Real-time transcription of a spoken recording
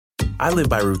I live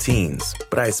by routines,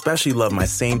 but I especially love my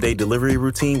same-day delivery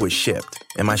routine with Shipt.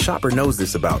 And my shopper knows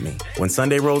this about me. When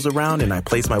Sunday rolls around and I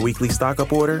place my weekly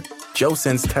stock-up order, Joe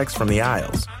sends text from the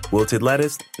aisles. Wilted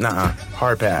lettuce? Nuh-uh,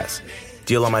 hard pass.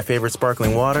 Deal on my favorite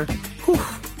sparkling water? Whew,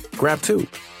 grab two.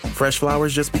 Fresh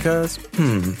flowers just because?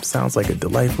 Sounds like a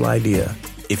delightful idea.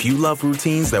 If you love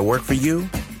routines that work for you,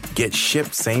 get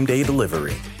Shipt same-day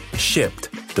delivery.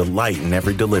 Shipt, delight in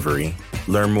every delivery.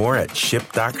 Learn more at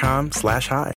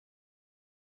shipt.com/hi.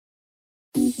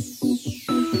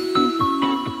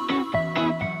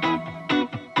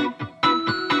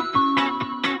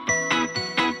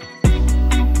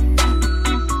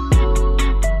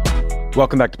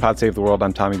 Welcome back to Pod Save the World.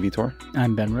 I'm Tommy Vitor.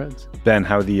 I'm Ben Rhodes. Ben,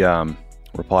 how the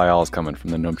reply all is coming from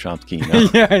the Noam Chomsky email?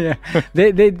 Yeah.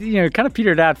 They kind of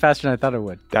petered out faster than I thought it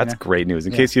would. That's great news.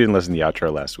 In case you didn't listen to the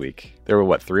outro last week, there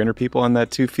were, 300 people on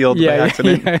that field by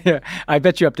accident? Yeah. I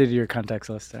bet you updated your contacts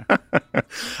list there.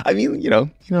 I mean, you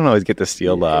don't always get to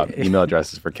steal email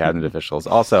addresses for cabinet officials.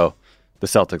 Also, the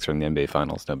Celtics are in the NBA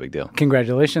Finals. No big deal.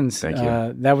 Congratulations. Thank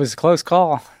you. That was a close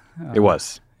call. It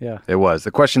was. Yeah. It was.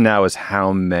 The question now is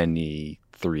how many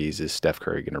threes is Steph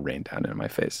Curry going to rain down in my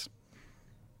face?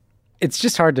 It's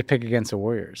just hard to pick against the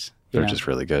Warriors. They're just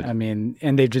really good. I mean,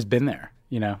 and they've just been there,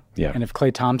 Yeah. And if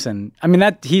Klay Thompson,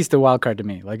 he's the wild card to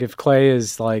me. Like if Klay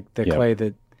is like the Klay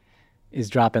that is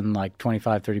dropping like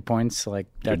 25, 30 points, like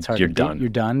that's hard to beat. You're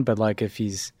done. But like if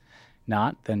he's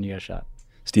not, then you got a shot.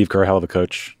 Steve Kerr, hell of a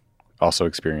coach, also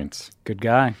experience. Good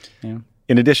guy. Yeah.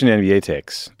 In addition to NBA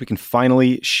takes, we can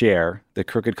finally share that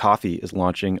Crooked Coffee is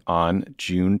launching on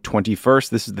June 21st.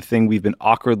 This is the thing we've been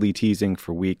awkwardly teasing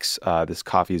for weeks. This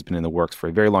coffee has been in the works for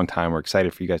a very long time. We're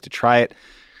excited for you guys to try it.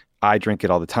 I drink it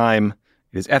all the time.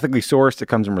 It is ethically sourced. It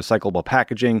comes in recyclable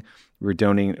packaging. We're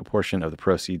donating a portion of the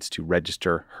proceeds to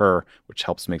Register Her, which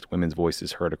helps make women's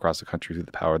voices heard across the country through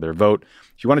the power of their vote.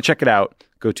 If you want to check it out,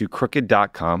 go to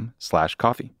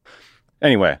crooked.com/coffee.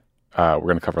 Anyway, we're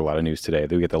going to cover a lot of news today.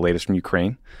 We get the latest from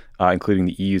Ukraine, including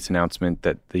the EU's announcement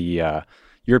that the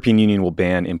European Union will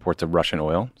ban imports of Russian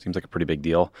oil. Seems like a pretty big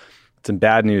deal. Some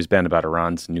bad news, Ben, about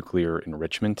Iran's nuclear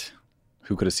enrichment.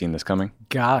 Who could have seen this coming?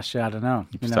 Gosh, I don't know.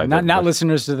 Not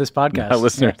listeners to this podcast. Not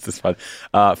listeners to this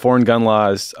podcast. Foreign gun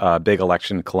laws, big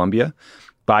election in Colombia,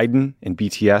 Biden and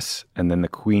BTS, and then the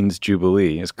Queen's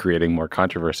Jubilee is creating more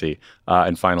controversy.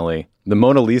 And finally, the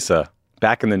Mona Lisa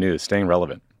back in the news, staying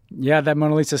relevant. Yeah, that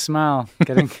Mona Lisa smile.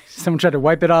 Someone tried to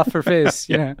wipe it off her face.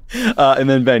 Yeah. And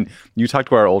then, Ben, you talked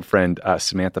to our old friend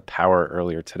Samantha Power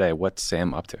earlier today. What's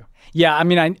Sam up to? Yeah,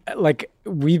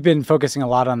 we've been focusing a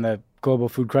lot on the global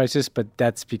food crisis, but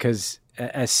that's because,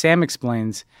 as Sam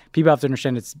explains, people have to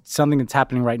understand it's something that's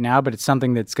happening right now, but it's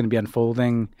something that's going to be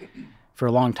unfolding for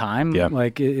a long time. Yeah.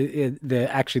 Like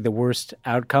the worst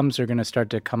outcomes are going to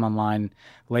start to come online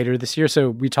later this year.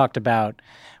 So we talked about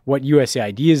what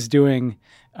USAID is doing,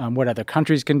 what other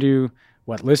countries can do,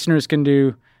 what listeners can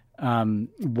do,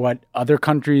 what other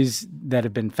countries that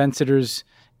have been fence-sitters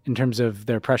in terms of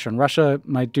their pressure on Russia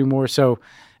might do more. So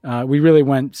we really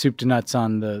went soup to nuts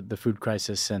on the food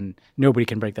crisis, and nobody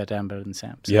can break that down better than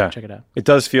Sam. So check it out. It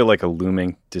does feel like a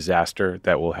looming disaster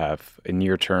that will have a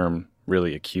near-term,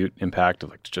 really acute impact of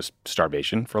like just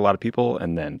starvation for a lot of people,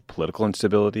 and then political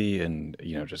instability, and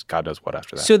just God knows what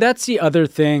after that. So that's the other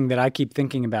thing that I keep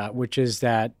thinking about, which is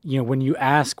that when you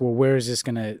ask, well, where is this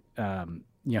going to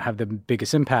have the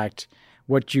biggest impact?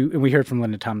 And we heard from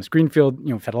Linda Thomas Greenfield.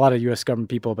 We've had a lot of U.S. government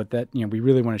people, but that we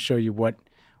really want to show you what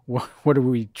are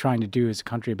we trying to do as a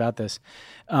country about this.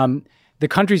 The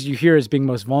countries you hear as being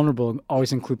most vulnerable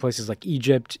always include places like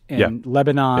Egypt and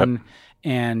Lebanon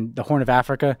and the Horn of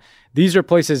Africa. These are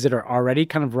places that are already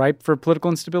kind of ripe for political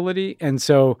instability. And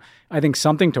so I think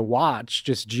something to watch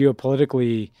just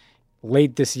geopolitically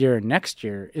late this year and next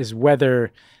year is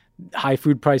whether high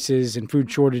food prices and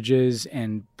food shortages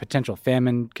and potential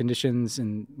famine conditions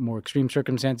and more extreme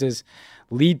circumstances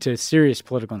lead to serious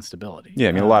political instability. Yeah,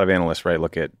 a lot of analysts,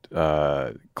 look at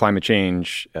climate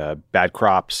change, bad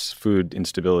crops, food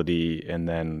instability, and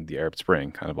then the Arab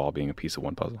Spring kind of all being a piece of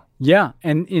one puzzle. Yeah,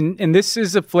 and this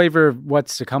is a flavor of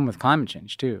what's to come with climate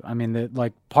change too.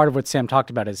 Part of what Sam talked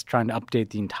about is trying to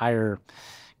update the entire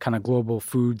kind of global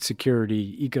food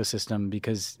security ecosystem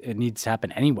because it needs to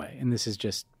happen anyway. And this is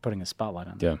just putting a spotlight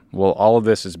on it. Yeah. Well, all of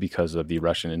this is because of the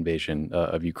Russian invasion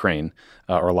of Ukraine,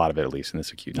 or a lot of it, at least in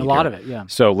this acute need. A lot of it, yeah.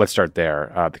 So let's start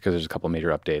there because there's a couple of major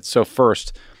updates. So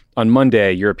first, On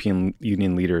Monday, European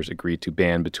Union leaders agreed to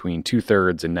ban between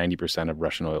 2/3 and 90% of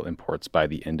Russian oil imports by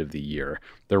the end of the year.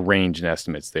 The range in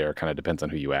estimates there kind of depends on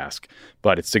who you ask,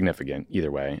 but it's significant either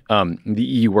way. The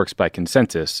EU works by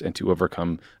consensus, and to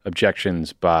overcome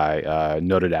objections by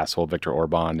noted asshole Viktor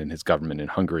Orban and his government in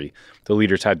Hungary, the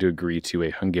leaders had to agree to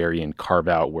a Hungarian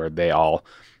carve-out where they all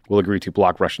will agree to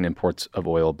block Russian imports of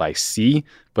oil by sea,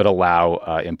 but allow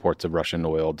imports of Russian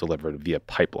oil delivered via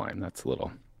pipeline. That's a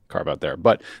little carve out there.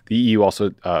 But the EU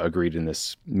also agreed in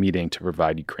this meeting to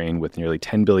provide Ukraine with nearly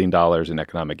 $10 billion in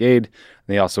economic aid. And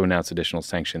they also announced additional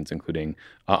sanctions, including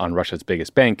on Russia's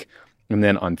biggest bank, and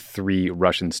then on 3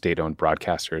 Russian state-owned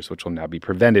broadcasters, which will now be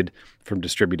prevented from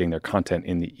distributing their content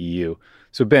in the EU.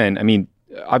 So, Ben, I mean,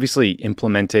 obviously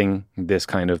implementing this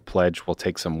kind of pledge will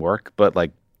take some work, but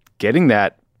like getting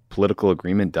that political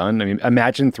agreement done, I mean,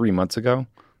 imagine 3 months ago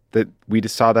that we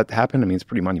just saw that happen. I mean, it's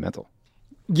pretty monumental.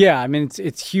 Yeah, I mean,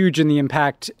 it's huge in the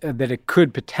impact that it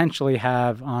could potentially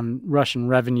have on Russian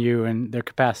revenue and their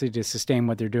capacity to sustain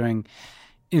what they're doing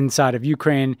inside of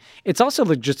Ukraine. It's also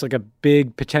just like a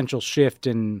big potential shift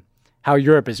in how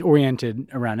Europe is oriented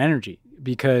around energy,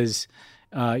 because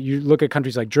you look at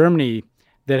countries like Germany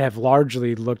that have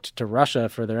largely looked to Russia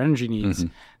for their energy needs.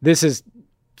 Mm-hmm. This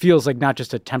feels like not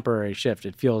just a temporary shift.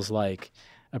 It feels like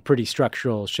a pretty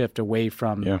structural shift away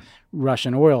from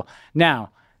Russian oil. Now,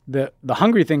 the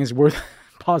Hungary thing is worth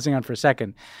pausing on for a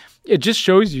second. It just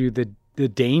shows you the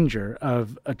danger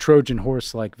of a Trojan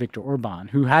horse like Viktor Orban,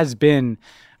 who has been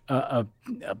a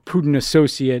Putin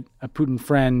associate, a Putin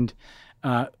friend,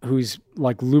 who's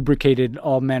like lubricated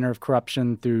all manner of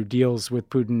corruption through deals with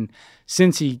Putin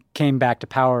since he came back to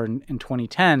power in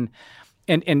 2010.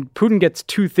 And Putin gets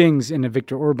 2 things in a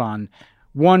Viktor Orban.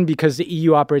 One, because the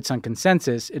EU operates on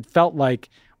consensus, it felt like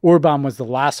Orban was the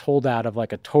last holdout of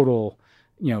like a total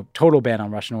ban on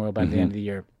Russian oil by the end of the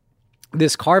year.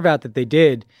 This carve out that they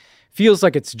did feels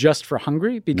like it's just for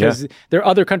Hungary, because there are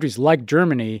other countries like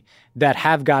Germany that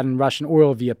have gotten Russian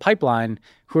oil via pipeline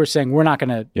who are saying we're not going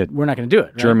to do it.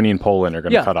 Right? Germany and Poland are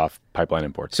going to cut off pipeline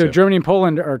imports. So Germany and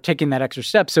Poland are taking that extra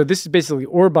step. So this is basically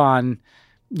Orban,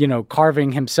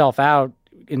 carving himself out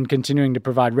in continuing to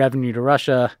provide revenue to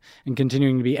Russia and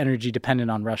continuing to be energy dependent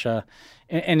on Russia.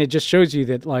 And it just shows you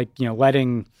that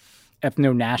letting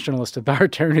ethno-nationalist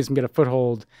authoritarianism get a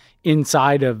foothold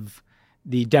inside of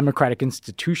the democratic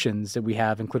institutions that we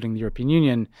have, including the European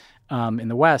Union in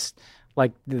the West,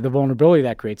 like the vulnerability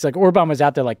that creates. Like Orban was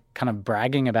out there like kind of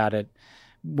bragging about it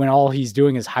when all he's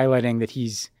doing is highlighting that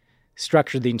he's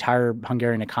structured the entire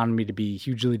Hungarian economy to be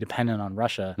hugely dependent on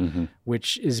Russia,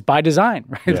 which is by design,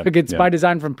 right? Yeah, like it's by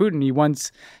design from Putin. He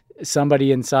wants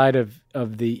somebody inside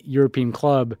of the European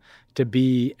club to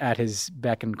be at his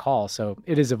beck and call. So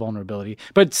it is a vulnerability,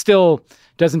 but still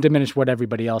doesn't diminish what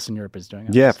everybody else in Europe is doing.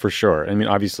 Yeah, for sure. I mean,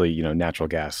 obviously, natural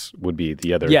gas would be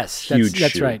the other huge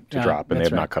shoe to drop, and they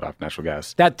have not cut off natural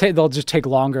gas. They'll just take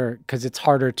longer because it's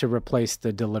harder to replace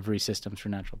the delivery systems for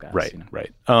natural gas. Right,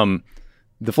 right.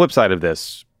 The flip side of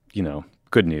this,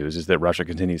 good news is that Russia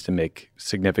continues to make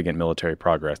significant military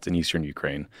progress in eastern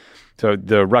Ukraine. So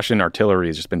the Russian artillery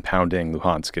has just been pounding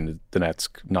Luhansk and Donetsk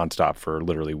nonstop for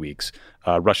literally weeks.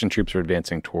 Russian troops are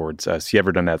advancing towards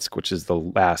Severodonetsk, which is the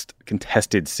last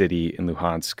contested city in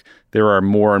Luhansk. There are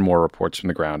more and more reports from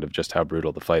the ground of just how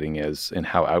brutal the fighting is and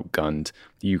how outgunned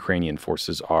the Ukrainian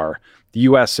forces are. The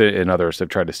U.S. and others have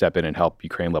tried to step in and help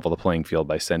Ukraine level the playing field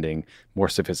by sending more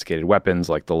sophisticated weapons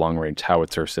like the long-range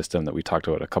howitzer system that we talked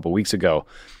about a couple weeks ago.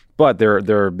 But there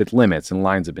are limits and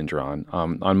lines have been drawn.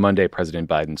 On Monday, President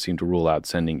Biden seemed to rule out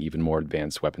sending even more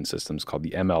advanced weapon systems called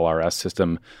the MLRS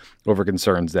system over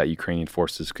concerns that Ukrainian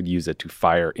forces could use it to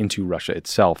fire into Russia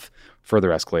itself, further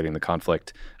escalating the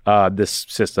conflict. This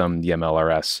system, the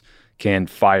MLRS, can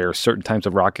fire certain types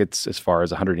of rockets as far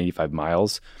as 185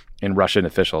 miles. And Russian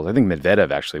officials, I think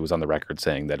Medvedev actually was on the record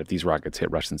saying that if these rockets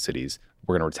hit Russian cities,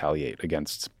 we're going to retaliate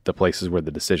against the places where the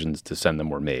decisions to send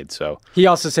them were made. So he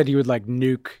also said he would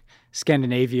nuke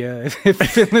Scandinavia if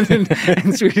Finland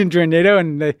and Sweden joined NATO,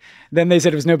 and then they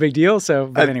said it was no big deal. So,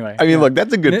 but anyway. I mean, look,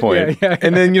 that's a good point.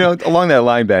 And then, along that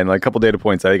line, Ben, a couple data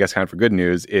points I guess count for good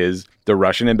news is the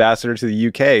Russian ambassador to the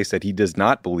UK said he does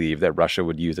not believe that Russia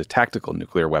would use a tactical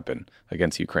nuclear weapon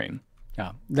against Ukraine.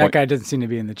 Oh, that guy doesn't seem to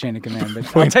be in the chain of command,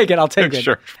 but I'll take it.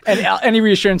 Sure. And any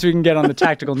reassurance we can get on the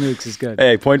tactical nukes is good.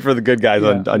 Hey, point for the good guys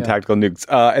on tactical nukes.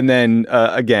 And then,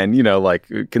 again,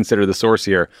 consider the source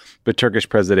here. But Turkish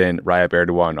President Recep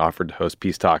Erdogan offered to host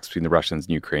peace talks between the Russians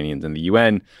and Ukrainians in the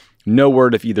UN. No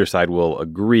word if either side will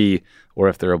agree or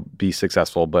if they'll be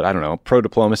successful. But I don't know,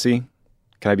 pro-diplomacy?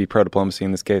 Can I be pro-diplomacy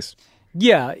in this case?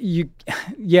 Yeah,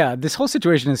 this whole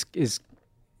situation is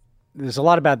there's a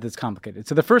lot about that's complicated.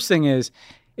 So the first thing is,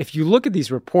 if you look at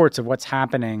these reports of what's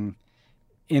happening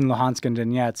in Luhansk and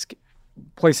Donetsk,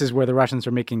 places where the Russians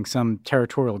are making some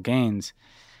territorial gains,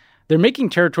 they're making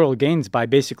territorial gains by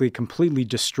basically completely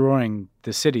destroying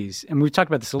the cities. And we've talked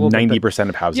about this a little 90%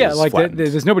 of houses. Yeah, like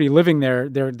there's nobody living there.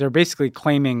 They're basically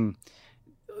claiming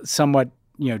somewhat,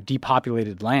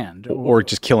 depopulated land, or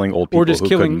just killing old people, or just who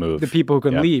killing couldn't move. the people who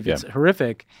can leave. It's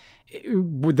horrific.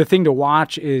 The thing to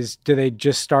watch is, do they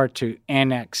just start to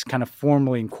annex, kind of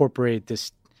formally incorporate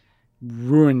this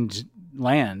ruined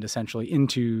land essentially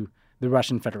into the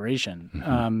Russian Federation,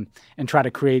 and try to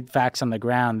create facts on the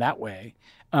ground that way.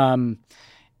 And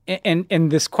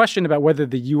this question about whether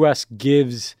the U.S.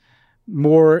 gives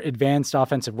more advanced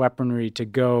offensive weaponry to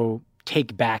go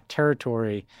take back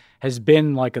territory has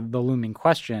been like the looming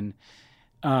question.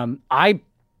 I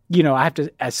have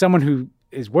to, as someone who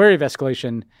is wary of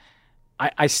escalation,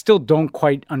 I still don't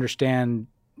quite understand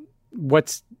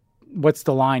what's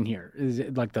the line here. Is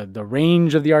it like the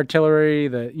range of the artillery,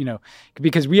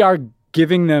 because we are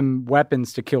giving them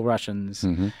weapons to kill Russians.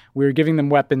 We're giving them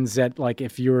weapons that, like,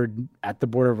 if you're at the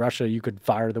border of Russia, you could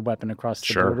fire the weapon across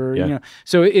the border. Yeah.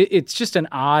 So it's just an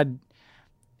odd,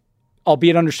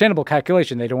 albeit understandable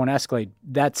calculation. They don't want to escalate.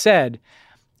 That said,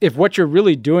 if what you're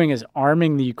really doing is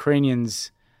arming the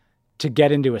Ukrainians to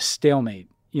get into a stalemate,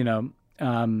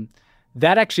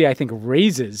 that actually, I think,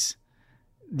 raises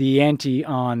the ante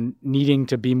on needing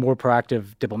to be more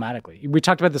proactive diplomatically. We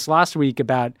talked about this last week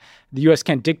about the U.S.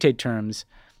 can't dictate terms,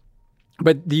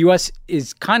 but the U.S.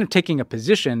 is kind of taking a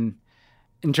position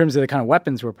in terms of the kind of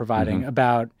weapons we're providing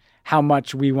about how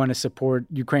much we want to support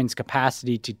Ukraine's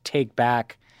capacity to take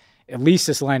back at least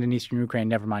this land in eastern Ukraine,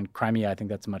 never mind Crimea. I think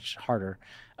that's much harder.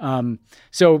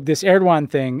 So this Erdogan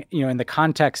thing, in the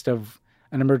context of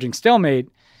an emerging stalemate,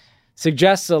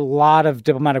 suggests a lot of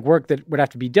diplomatic work that would have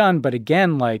to be done. But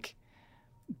again, like,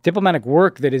 diplomatic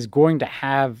work that is going to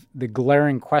have the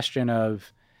glaring question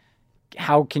of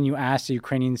how can you ask the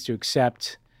Ukrainians to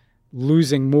accept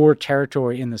losing more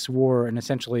territory in this war and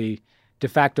essentially de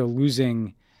facto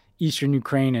losing eastern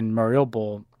Ukraine and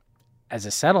Mariupol as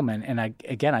a settlement. And I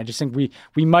just think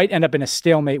we might end up in a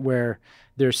stalemate where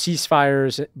there's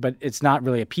ceasefires, but it's not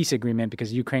really a peace agreement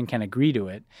because Ukraine can't agree to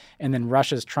it. And then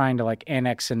Russia's trying to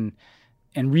annex and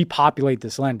repopulate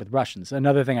this land with Russians.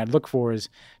 Another thing I'd look for is,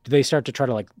 do they start to try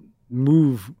to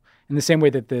move in the same way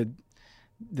that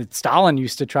Stalin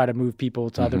used to try to move people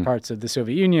to other parts of the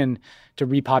Soviet Union to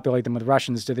repopulate them with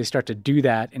Russians? Do they start to do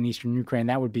that in eastern Ukraine?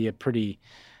 That would be a pretty,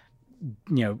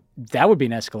 that would be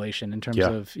an escalation in terms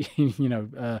of,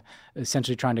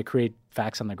 essentially trying to create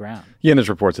facts on the ground. Yeah, and there's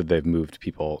reports that they've moved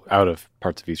people out of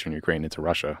parts of eastern Ukraine into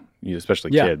Russia,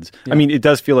 especially kids. Yeah. I mean, it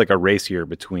does feel like a race here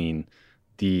between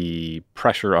the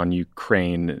pressure on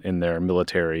Ukraine in their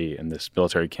military and this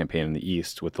military campaign in the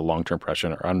East with the long-term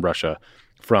pressure on Russia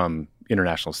from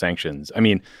international sanctions. I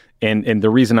mean, and the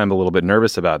reason I'm a little bit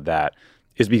nervous about that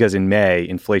is because in May,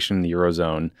 inflation in the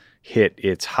Eurozone hit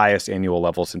its highest annual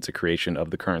level since the creation of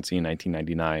the currency in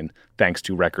 1999, thanks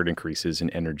to record increases in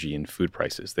energy and food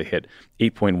prices. They hit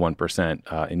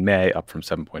 8.1% in May, up from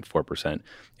 7.4%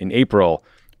 in April.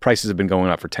 Prices have been going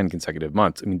up for 10 consecutive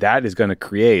months. I mean, that is going to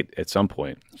create, at some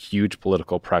point, huge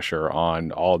political pressure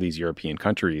on all these European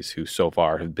countries who so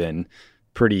far have been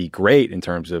pretty great in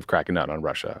terms of cracking down on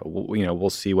Russia.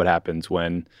 We'll see what happens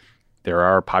when there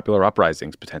are popular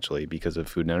uprisings potentially because of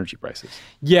food and energy prices.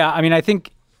 Yeah, I mean, I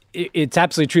think it's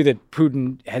absolutely true that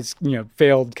Putin has,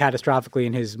 failed catastrophically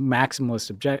in his maximalist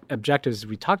objectives, as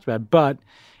we talked about. But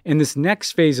in this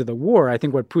next phase of the war, I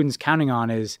think what Putin's counting on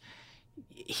is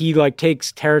he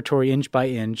takes territory inch by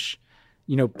inch,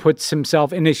 puts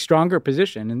himself in a stronger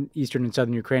position in eastern and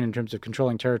southern Ukraine in terms of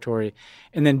controlling territory,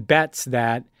 and then bets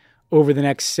that over the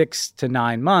next 6 to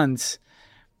 9 months,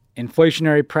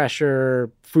 inflationary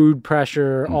pressure, food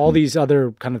pressure, all these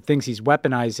other kind of things he's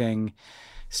weaponizing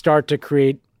start to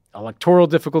create electoral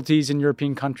difficulties in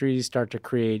European countries, start to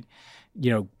create,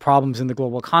 problems in the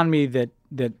global economy that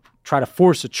try to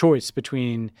force a choice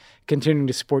between continuing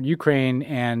to support Ukraine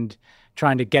and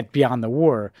trying to get beyond the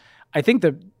war. I think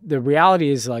the reality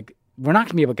is we're not going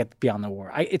to be able to get beyond the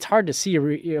war. It's hard to see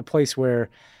a place where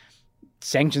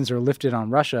sanctions are lifted on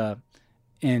Russia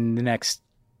in the next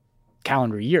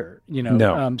calendar year.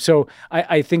 No. So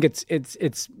I think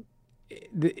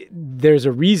there's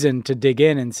a reason to dig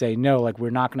in and say no.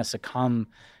 We're not going to succumb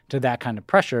to that kind of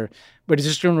pressure, but it's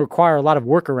just going to require a lot of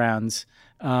workarounds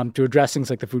to address things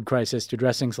like the food crisis, to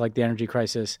address things like the energy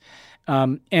crisis,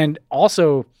 and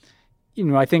also,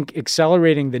 I think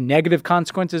accelerating the negative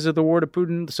consequences of the war to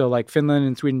Putin. So Finland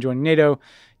and Sweden joining NATO,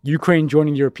 Ukraine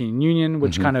joining the European Union,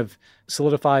 which kind of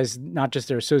solidifies not just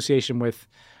their association with,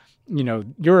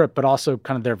 Europe, but also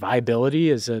kind of their viability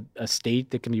as a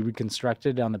state that can be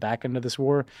reconstructed on the back end of this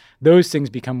war. Those things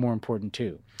become more important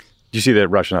too. Do you see that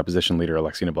Russian opposition leader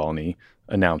Alexei Navalny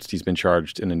announced he's been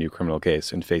charged in a new criminal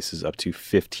case and faces up to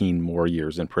 15 more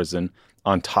years in prison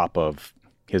on top of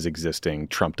his existing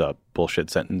trumped-up bullshit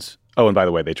sentence? Oh, and by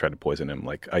the way, they tried to poison him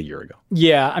like a year ago.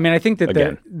 Yeah, I mean, I think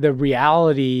that the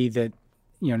reality that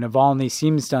Navalny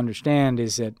seems to understand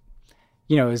is that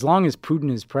as long as Putin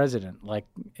is president, like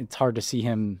it's hard to see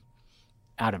him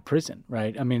out of prison,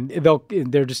 right? I mean,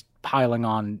 they're just piling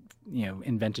on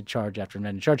invented charge after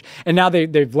invented charge, and now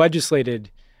they've legislated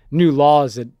new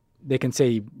laws that they can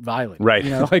say violate, right?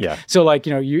 So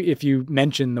if you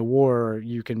mention the war,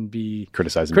 you can be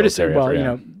criticized. Well,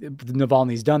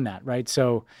 Navalny's done that, right?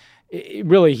 So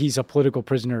really, he's a political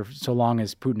prisoner so long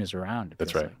as Putin is around.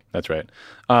 That's right. That's right.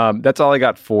 That's all I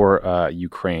got for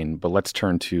Ukraine, but let's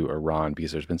turn to Iran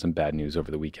because there's been some bad news over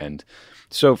the weekend.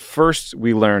 So first,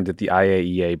 we learned that the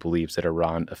IAEA believes that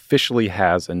Iran officially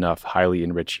has enough highly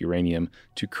enriched uranium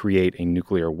to create a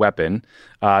nuclear weapon.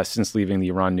 Since leaving the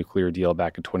Iran nuclear deal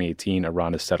back in 2018,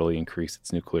 Iran has steadily increased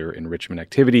its nuclear enrichment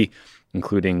activity,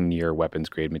 including near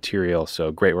weapons-grade material.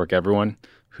 So great work, everyone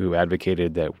who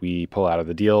advocated that we pull out of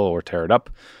the deal or tear it up.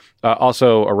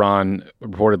 Also, Iran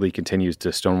reportedly continues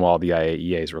to stonewall the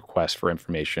IAEA's request for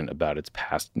information about its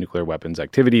past nuclear weapons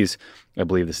activities. I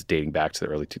believe this is dating back to the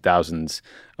early 2000s.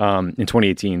 In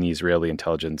 2018, the Israeli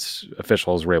intelligence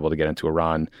officials were able to get into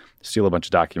Iran, steal a bunch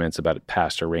of documents about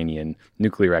past Iranian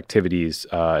nuclear activities,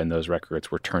 and those records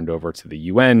were turned over to the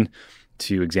UN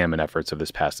to examine efforts of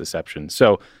this past deception.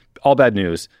 So, all bad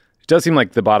news. It does seem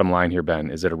like the bottom line here,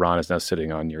 Ben, is that Iran is now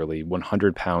sitting on nearly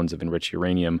 100 pounds of enriched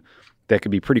uranium that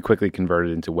could be pretty quickly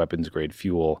converted into weapons-grade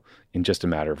fuel in just a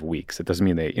matter of weeks. It doesn't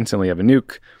mean they instantly have a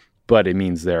nuke, but it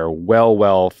means they're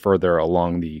well further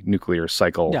along the nuclear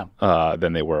cycle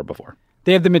than they were before.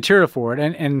 They have the material for it,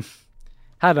 and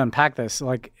how to unpack this,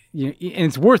 and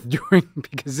it's worth doing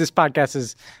because this podcast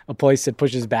is a place that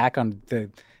pushes back on the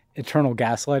eternal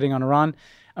gaslighting on Iran.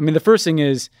 I mean, the first thing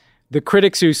is, the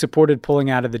critics who supported pulling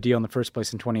out of the deal in the first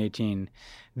place in 2018,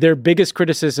 their biggest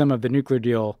criticism of the nuclear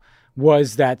deal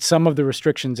was that some of the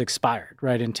restrictions expired,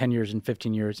 right, in 10 years and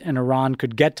 15 years, and Iran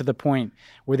could get to the point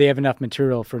where they have enough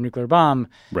material for a nuclear bomb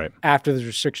after the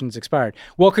restrictions expired.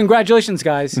 Well, congratulations,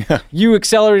 guys. You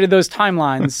accelerated those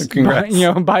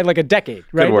timelines by like a decade,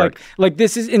 right? Good work. Like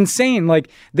this is insane. Like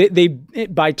they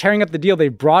by tearing up the deal, they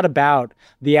brought about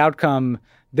the outcome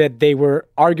that they were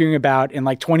arguing about in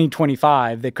like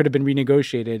 2025 that could have been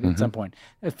renegotiated at some point.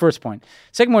 First point.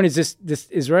 Second point is this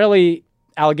Israeli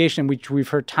allegation, which we've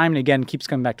heard time and again keeps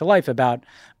coming back to life, about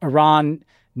Iran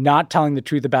not telling the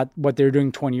truth about what they were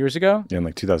doing 20 years ago. Yeah, in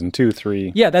like 2002,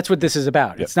 2003. Yeah, that's what this is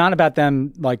about. Yep. It's not about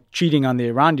them like cheating on the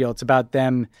Iran deal. It's about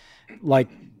them like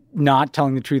not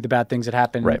telling the truth about things that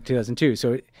happened in 2002.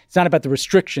 So it's not about the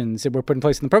restrictions that were put in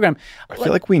place in the program. I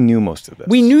feel like we knew most of this.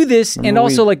 We knew this. And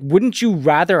also, wouldn't you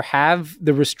rather have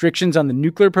the restrictions on the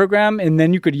nuclear program and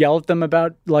then you could yell at them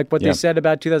about like what they said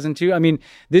about 2002? I mean,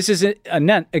 this is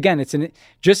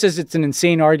just as it's an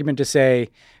insane argument to say,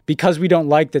 because we don't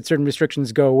like that certain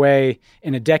restrictions go away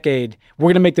in a decade, we're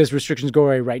going to make those restrictions go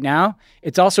away right now.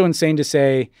 It's also insane to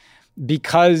say,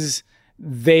 because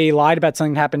they lied about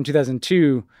something that happened in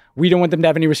 2002, we don't want them to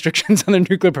have any restrictions on their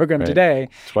nuclear program today.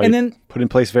 That's why then put in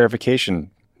place verification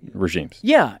regimes.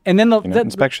 Yeah. And then the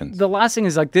inspections. The last thing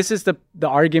is like, this is the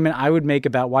argument I would make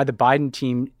about why the Biden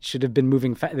team should have been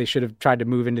moving. They should have tried to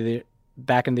move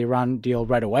back into the Iran deal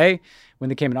right away when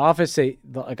they came into office. I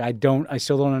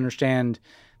still don't understand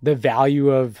the value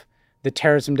of the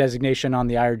terrorism designation on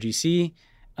the IRGC,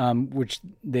 which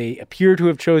they appear to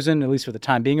have chosen, at least for the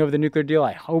time being, over the nuclear deal.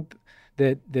 I hope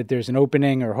that there's an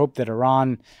opening, or hope that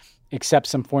Iran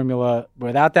accepts some formula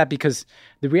without that, because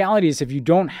the reality is, if you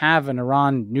don't have an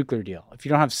Iran nuclear deal, if you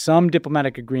don't have some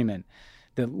diplomatic agreement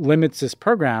that limits this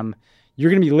program, you're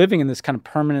going to be living in this kind of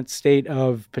permanent state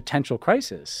of potential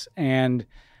crisis. And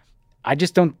I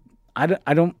just don't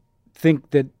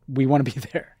think that we want to be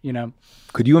there,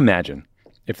 Could you imagine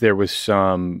if there was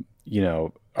some,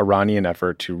 Iranian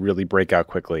effort to really break out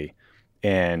quickly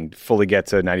and fully get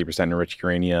to 90% enriched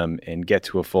uranium and get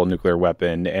to a full nuclear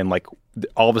weapon, and like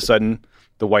all of a sudden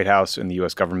the White House and the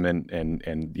U.S. government and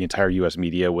the entire U.S.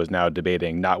 media was now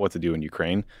debating not what to do in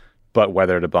Ukraine, but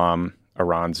whether to bomb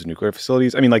Iran's nuclear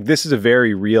facilities? I mean, like, this is a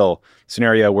very real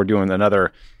scenario. We're doing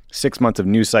another 6 months of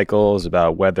news cycles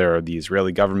about whether the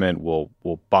Israeli government will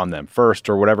bomb them first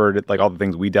or whatever, like all the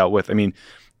things we dealt with. I mean,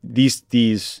 these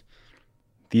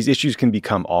these issues can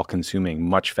become all-consuming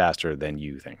much faster than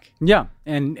you think. Yeah,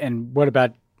 and what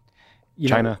about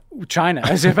China? China,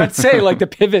 I was about to say, like the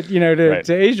pivot,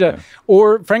 to Asia,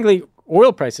 or frankly,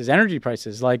 oil prices, energy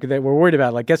prices, like that we're worried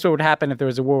about. Like, guess what would happen if there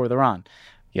was a war with Iran?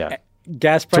 Yeah.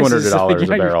 Gas prices, $200 a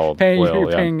barrel of oil.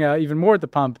 You're paying even more at the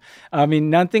pump. I mean,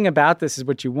 nothing about this is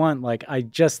what you want. Like, I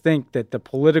just think that the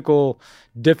political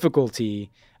difficulty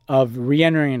of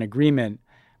re-entering an agreement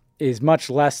is much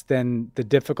less than the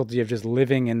difficulty of just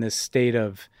living in this state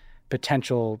of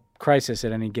potential crisis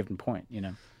at any given point,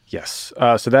 Yes.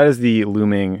 So that is the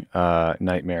looming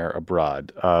nightmare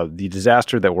abroad. The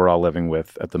disaster that we're all living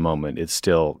with at the moment is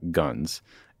still guns.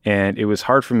 And it was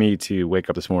hard for me to wake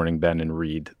up this morning, Ben, and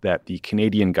read that the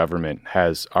Canadian government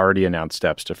has already announced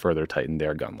steps to further tighten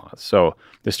their gun laws. So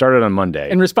they started on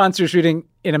Monday. In response to a shooting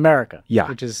in America. Yeah.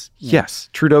 Which is... Yes.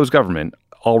 Trudeau's government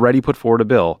already put forward a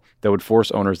bill that would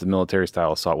force owners of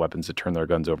military-style assault weapons to turn their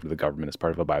guns over to the government as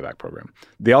part of a buyback program.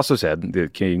 They also said, the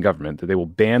Canadian government, that they will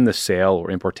ban the sale or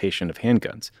importation of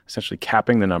handguns, essentially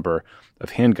capping the number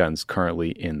of handguns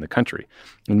currently in the country.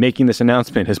 In making this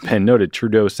announcement, as Ben noted,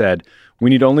 Trudeau said,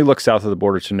 "We need only look south of the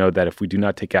border to know that if we do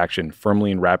not take action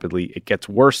firmly and rapidly, it gets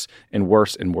worse and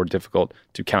worse and more difficult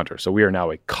to counter." So we are now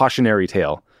a cautionary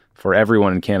tale for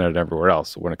everyone in Canada and everywhere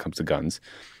else when it comes to guns.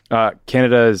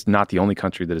 Canada is not the only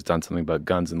country that has done something about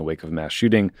guns in the wake of a mass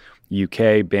shooting. The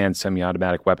UK banned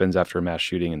semi-automatic weapons after a mass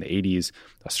shooting in the 80s.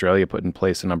 Australia put in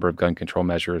place a number of gun control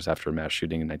measures after a mass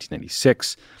shooting in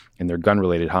 1996. And their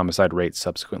gun-related homicide rates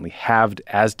subsequently halved,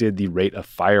 as did the rate of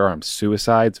firearm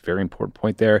suicides. Very important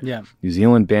point there. Yeah. New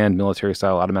Zealand banned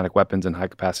military-style automatic weapons and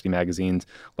high-capacity magazines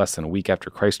less than a week after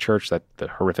Christchurch, the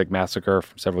horrific massacre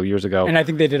from several years ago. And I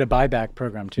think they did a buyback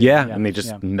program, too. Yeah, and they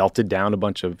just melted down a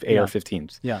bunch of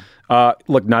AR-15s. Yeah.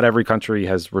 Look, not every country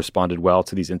has responded well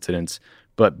to these incidents,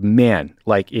 but man,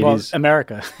 like it is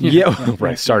America.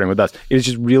 Right, starting with us. It is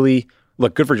just really,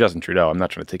 look, good for Justin Trudeau. I'm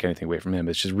not trying to take anything away from him.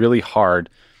 It's just really hard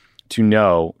to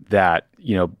know that,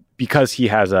 because he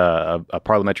has a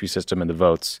parliamentary system and the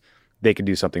votes, they can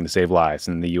do something to save lives.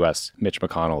 And in the U.S., Mitch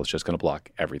McConnell is just going to block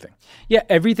everything. Yeah,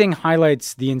 everything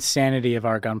highlights the insanity of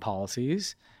our gun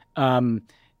policies.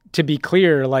 To be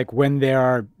clear, like when there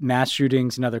are mass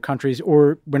shootings in other countries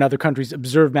or when other countries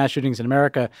observe mass shootings in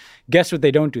America, guess what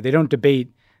they don't do? They don't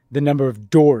debate the number of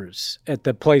doors at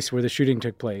the place where the shooting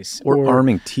took place. Or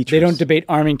arming teachers. They don't debate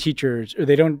arming teachers, or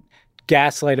they don't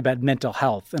gaslight about mental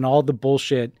health and all the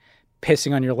bullshit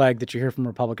pissing on your leg that you hear from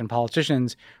Republican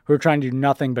politicians who are trying to do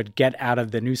nothing but get out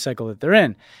of the news cycle that they're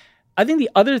in. I think the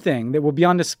other thing that will be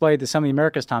on display to some of the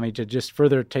Americas, Tommy, to just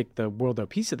further take the world a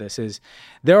piece of this is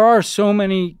there are so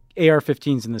many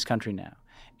AR-15s in this country now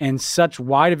and such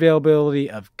wide availability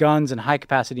of guns and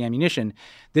high-capacity ammunition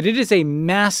that it is a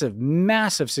massive,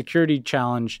 massive security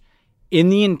challenge in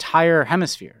the entire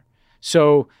hemisphere.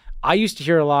 So I used to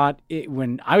hear a lot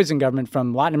when I was in government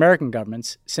from Latin American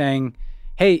governments saying,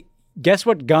 hey, guess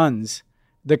what guns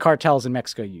the cartels in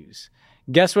Mexico use?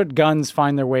 Guess what guns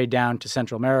find their way down to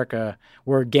Central America,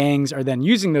 where gangs are then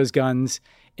using those guns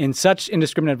in such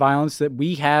indiscriminate violence that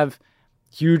we have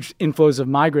huge inflows of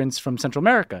migrants from Central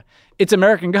America. It's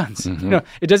American guns. Mm-hmm.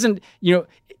 It doesn't,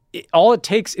 all it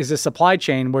takes is a supply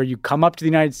chain where you come up to the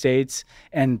United States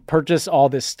and purchase all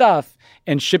this stuff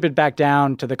and ship it back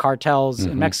down to the cartels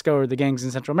in Mexico or the gangs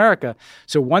in Central America.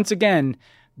 So once again,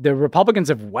 the Republicans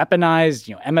have weaponized,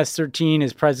 MS-13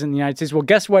 is present in the United States. Well,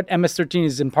 guess what MS-13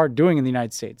 is in part doing in the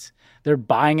United States? They're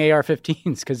buying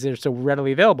AR-15s because they're so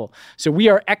readily available. So we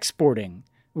are exporting.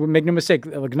 Make no mistake,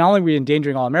 like not only are we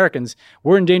endangering all Americans,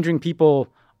 we're endangering people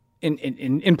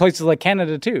in places like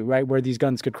Canada too, right, where these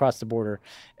guns could cross the border.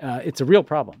 It's a real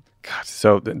problem. God,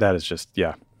 so that is just,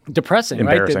 depressing,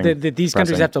 right? That these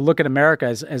countries have to look at America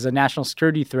as a national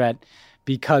security threat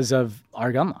because of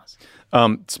our gun laws.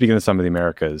 Speaking of some of the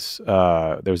Americas,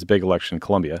 there was a big election in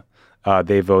Colombia.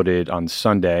 They voted on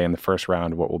Sunday in the first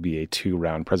round of what will be a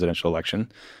 2-round presidential election.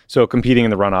 So competing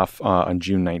in the runoff on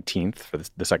June 19th for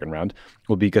the second round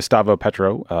will be Gustavo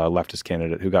Petro, a leftist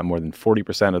candidate who got more than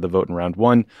 40% of the vote in round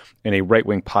one, and a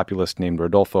right-wing populist named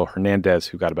Rodolfo Hernandez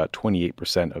who got about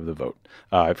 28% of the vote.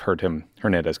 I've heard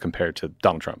Hernandez compared to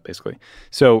Donald Trump, basically.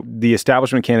 So the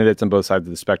establishment candidates on both sides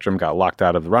of the spectrum got locked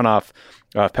out of the runoff.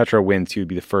 If Petro wins, he would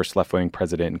be the first left-wing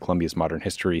president in Colombia's modern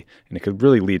history, and it could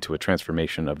really lead to a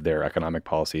transformation of their economic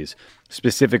policies.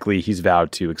 Specifically, he's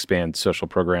vowed to expand social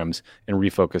programs and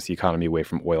refocus the economy away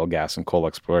from oil, gas, and coal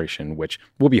exploration, which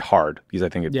will be hard because I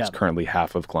think it's currently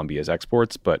half of Colombia's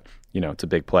exports, but it's a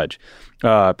big pledge.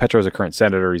 Petro is a current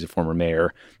senator. He's a former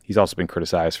mayor. He's also been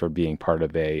criticized for being part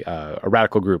of a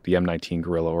radical group, the M19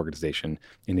 guerrilla organization,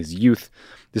 in his youth.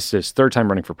 This is his third time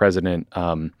running for president.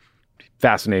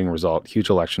 fascinating result. Huge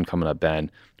election coming up, Ben.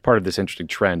 Part of this interesting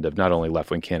trend of not only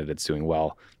left-wing candidates doing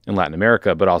well in Latin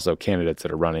America, but also candidates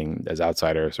that are running as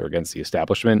outsiders or against the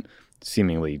establishment,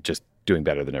 seemingly just doing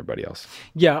better than everybody else.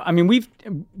 Yeah, I mean,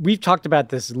 we've talked about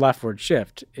this leftward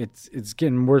shift. It's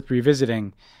getting worth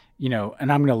revisiting,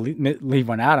 and I'm going to leave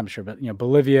one out, I'm sure, but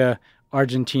Bolivia,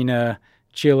 Argentina,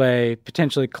 Chile,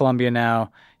 potentially Colombia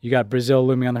now. You got Brazil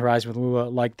looming on the horizon with Lula.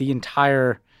 Like the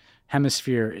entire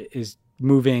hemisphere is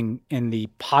moving in the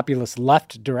populist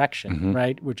left direction,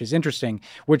 right? Which is interesting,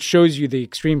 which shows you the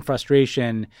extreme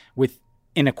frustration with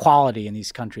inequality in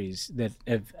these countries that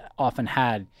have often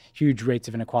had huge rates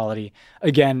of inequality.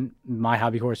 Again, my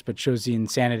hobby horse, but shows the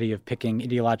insanity of picking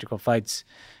ideological fights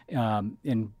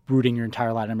and rooting your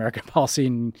entire Latin American policy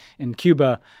in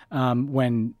Cuba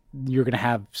when you're going to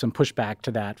have some pushback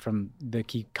to that from the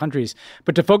key countries.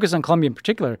 But to focus on Colombia in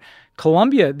particular,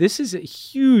 Colombia, this is a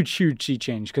huge, huge sea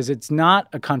change because it's not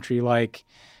a country like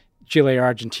Chile or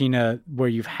Argentina where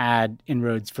you've had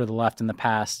inroads for the left in the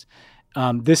past.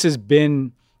 This has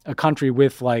been a country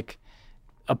with like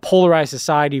a polarized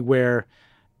society where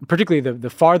particularly the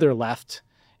farther left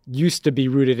used to be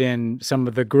rooted in some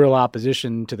of the guerrilla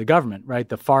opposition to the government, right?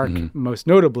 The FARC most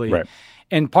notably. Right.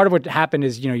 And part of what happened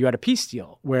is, you had a peace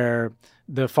deal where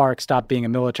the FARC stopped being a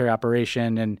military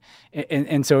operation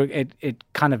and so it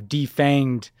kind of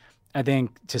defanged, I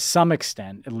think, to some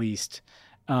extent at least,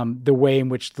 the way in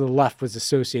which the left was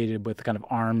associated with kind of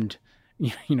armed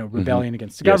rebellion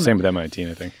against the government. Same with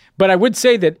M19, I think. But I would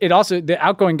say that it also, the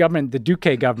outgoing government, the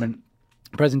Duque government,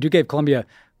 President Duque of Colombia,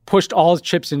 pushed all his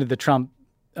chips into the Trump,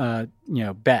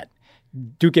 bet.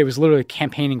 Duque was literally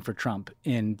campaigning for Trump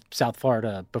in South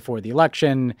Florida before the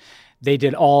election. They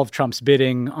did all of Trump's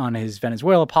bidding on his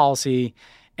Venezuela policy,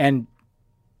 and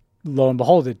lo and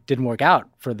behold, it didn't work out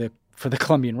for the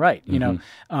Colombian right.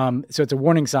 So it's a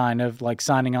warning sign of like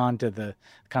signing on to the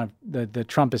kind of the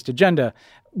Trumpist agenda,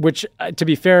 which, to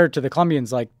be fair to the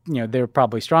Colombians, they're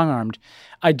probably strong-armed.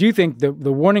 I do think the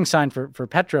warning sign for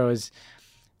Petro is,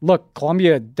 look,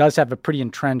 Colombia does have a pretty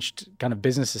entrenched kind of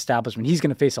business establishment. He's going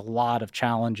to face a lot of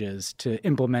challenges to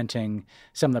implementing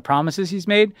some of the promises he's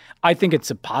made. I think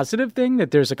it's a positive thing that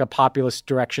there's like a populist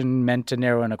direction meant to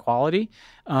narrow inequality.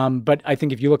 But I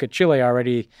think if you look at Chile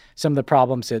already, some of the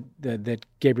problems that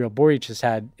Gabriel Boric has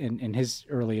had in his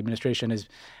early administration is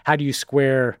how do you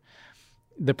square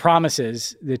the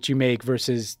promises that you make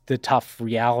versus the tough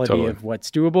reality of what's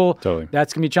doable? Totally.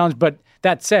 That's going to be a challenge. But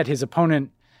that said, his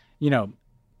opponent,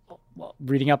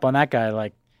 reading up on that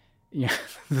guy,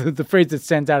 the phrase that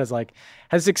stands out is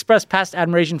has expressed past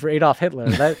admiration for Adolf Hitler.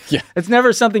 It's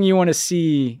never something you want to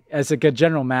see as a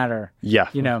general matter. Yeah.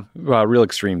 Well, real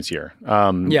extremes here.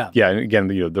 Yeah. And again,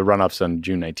 the run-ups on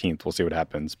June 19th, we'll see what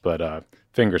happens. But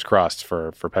fingers crossed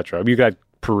for Petro. You got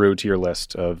Peru to your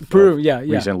list of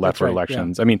recent leftward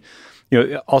elections. Yeah. I mean,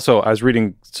 also I was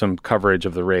reading some coverage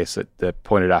of the race that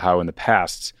pointed out how in the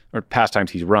past times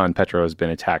he's run, Petro has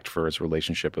been attacked for his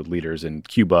relationship with leaders in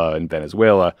Cuba and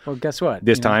Venezuela. Well, guess what?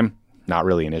 This time, not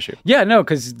really an issue. Yeah, no,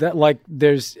 because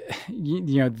there's,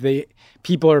 the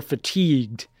people are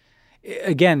fatigued.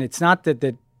 Again, it's not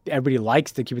that everybody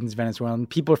likes the Cubans and Venezuelans.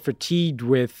 People are fatigued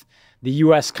with the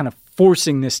U.S. kind of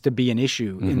forcing this to be an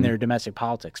issue in their domestic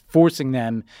politics, forcing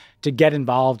them to get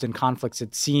involved in conflicts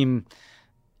that seem,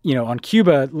 on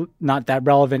Cuba, not that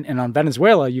relevant. And on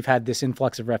Venezuela, you've had this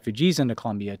influx of refugees into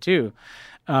Colombia, too.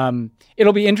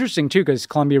 It'll be interesting, too, because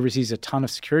Colombia receives a ton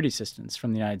of security assistance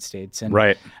from the United States. And,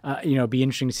 it'll be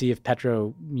interesting to see if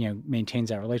Petro, maintains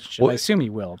that relationship. Well, I assume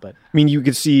he will. But I mean, you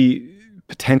could see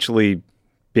potentially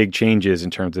big changes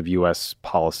in terms of U.S.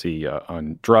 policy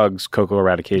on drugs, cocoa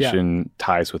eradication,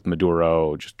 ties with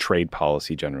Maduro, just trade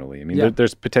policy generally. I mean,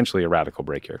 there's potentially a radical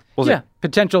break here.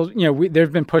 Potential. There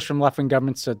have been push from left-wing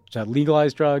governments to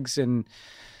legalize drugs, and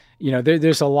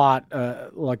there's a lot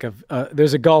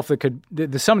there's a gulf that could.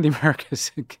 Some of the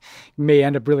Americas may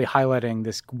end up really highlighting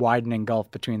this widening gulf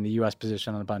between the U.S.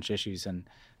 position on a bunch of issues and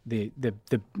the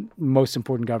most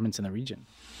important governments in the region.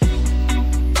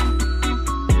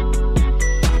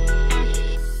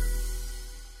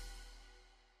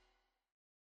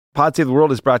 Pod Save the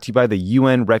World is brought to you by the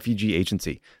UN Refugee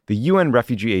Agency. The UN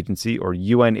Refugee Agency, or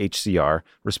UNHCR,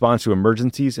 responds to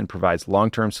emergencies and provides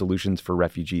long-term solutions for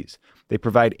refugees. They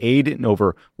provide aid in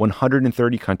over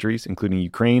 130 countries, including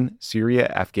Ukraine,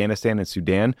 Syria, Afghanistan, and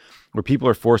Sudan, where people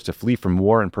are forced to flee from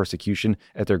war and persecution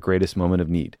at their greatest moment of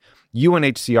need.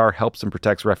 UNHCR helps and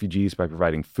protects refugees by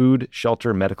providing food,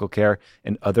 shelter, medical care,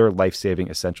 and other life-saving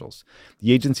essentials.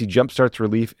 The agency jumpstarts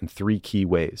relief in 3 key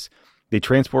ways. They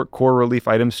transport core relief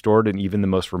items stored in even the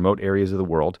most remote areas of the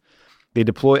world. They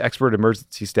deploy expert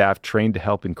emergency staff trained to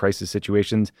help in crisis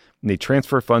situations, and they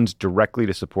transfer funds directly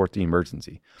to support the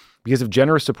emergency. Because of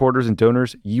generous supporters and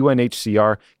donors,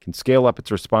 UNHCR can scale up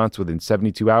its response within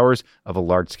 72 hours of a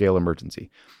large-scale emergency.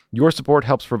 Your support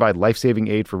helps provide life-saving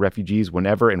aid for refugees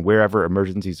whenever and wherever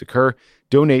emergencies occur.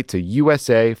 Donate to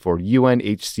USA for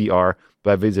UNHCR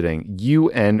by visiting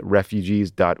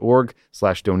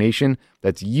unrefugees.org/donation.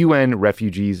 That's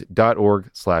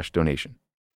unrefugees.org/donation.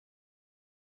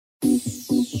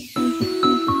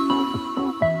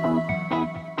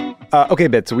 Okay,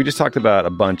 Bit. So we just talked about a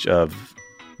bunch of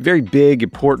very big,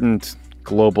 important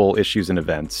global issues and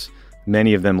events.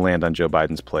 Many of them land on Joe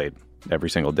Biden's plate every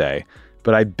single day.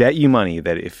 But I bet you money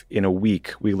that if in a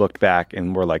week we looked back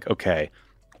and we're like, okay,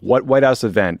 what White House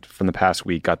event from the past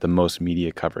week got the most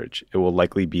media coverage? It will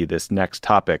likely be this next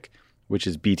topic, which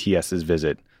is BTS's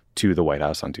visit to the White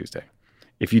House on Tuesday.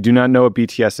 If you do not know what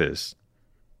BTS is,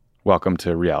 welcome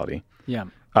to reality. Yeah.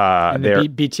 And the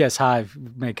BTS hive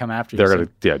may come after you. They're going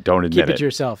to, don't admit it. Keep it to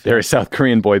yourself. They're a South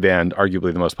Korean boy band,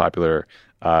 arguably the most popular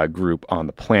group on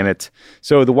the planet.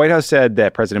 So the White House said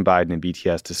that President Biden and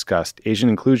BTS discussed Asian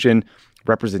inclusion,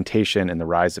 representation, and the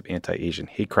rise of anti-Asian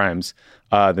hate crimes.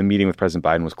 The meeting with President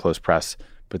Biden was closed press,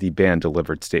 but the band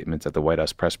delivered statements at the White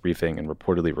House press briefing and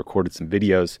reportedly recorded some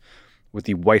videos with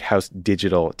the White House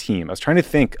digital team. I was trying to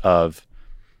think of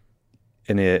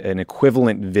an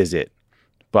equivalent visit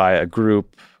by a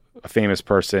group, a famous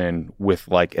person with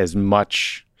like as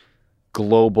much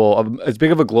global, as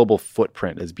big of a global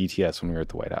footprint as BTS when we were at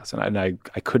the White House. And I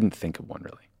couldn't think of one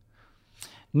really.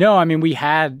 No, I mean, we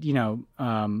had,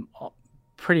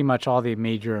 pretty much all the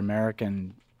major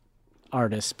American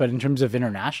artists, but in terms of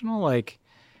international,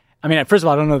 first of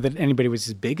all, I don't know that anybody was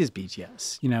as big as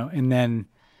BTS, and then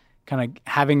kind of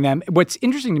having them. What's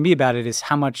interesting to me about it is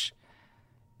how much,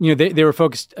 they were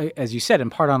focused, as you said, in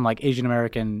part on like Asian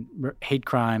American hate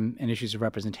crime and issues of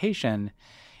representation.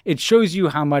 It shows you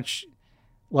how much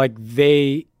like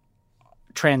they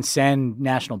transcend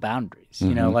national boundaries.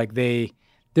 Mm-hmm.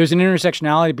 There's an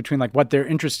intersectionality between like what they're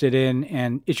interested in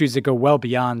and issues that go well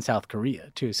beyond South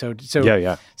Korea too. So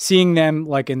yeah. Seeing them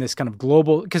like in this kind of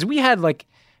global, because we had like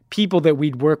people that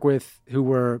we'd work with who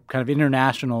were kind of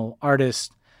international artists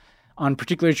on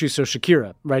particular issues. So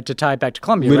Shakira, right, to tie it back to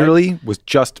Colombia. Literally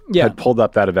had pulled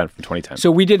up that event from 2010.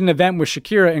 So we did an event with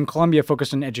Shakira in Colombia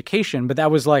focused on education, but that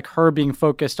was like her being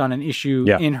focused on an issue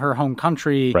in her home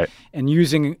country and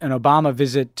using an Obama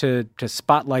visit to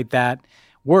spotlight that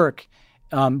work.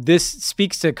 This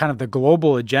speaks to kind of the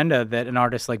global agenda that an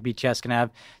artist like BTS can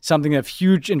have. Something of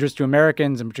huge interest to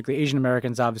Americans, and particularly Asian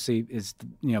Americans, obviously, is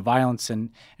violence and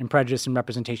prejudice and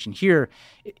representation here.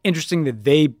 Interesting that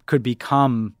they could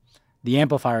become the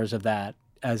amplifiers of that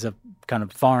as a kind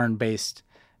of foreign-based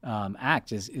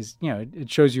act. It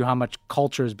shows you how much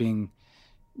culture is being,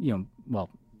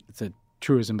 it's a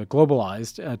truism, but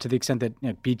globalized to the extent that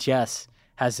BTS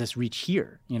has this reach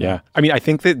here. Yeah, I mean, I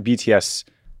think that BTS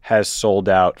has sold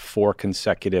out 4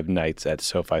 consecutive nights at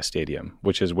SoFi Stadium,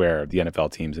 which is where the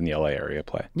NFL teams in the LA area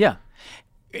play. Yeah.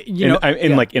 In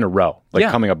a row,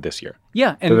 coming up this year.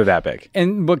 Yeah. And they're that big.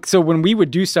 And so when we would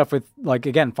do stuff with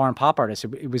foreign pop artists,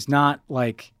 it was not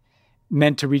like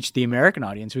meant to reach the American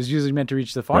audience. It was usually meant to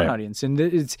reach the foreign audience. And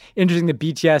it's interesting that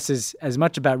BTS is as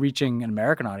much about reaching an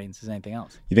American audience as anything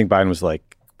else. You think Biden was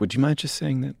like, would you mind just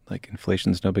saying that like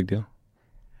inflation's no big deal?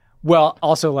 Well,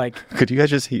 also like, could you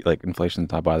guys just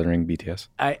inflation's not bothering BTS?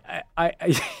 I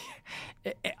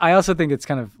also think it's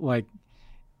kind of like,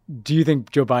 do you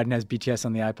think Joe Biden has BTS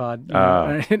on the iPod?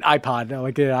 An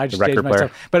iPod, I just changed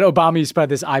myself. But Obama used to put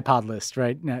this iPod list,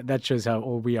 right? That shows how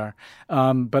old we are.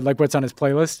 But like, what's on his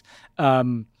playlist? I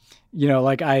don't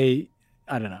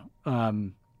know.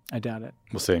 I doubt it.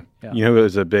 We'll see. Yeah.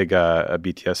 Who's a big a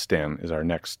BTS stan is our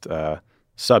next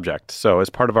subject. So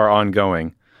as part of our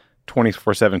ongoing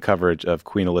 24/7 coverage of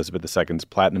Queen Elizabeth II's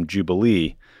Platinum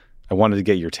Jubilee, I wanted to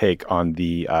get your take on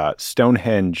the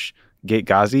Stonehenge Gate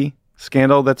Ghazi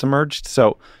scandal that's emerged.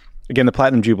 So again, the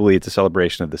Platinum Jubilee, it's a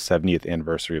celebration of the 70th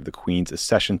anniversary of the Queen's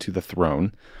accession to the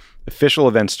throne. Official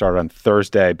events start on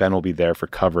Thursday. Ben will be there for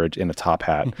coverage in a top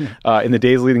hat. In the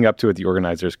days leading up to it, the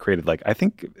organizers created, I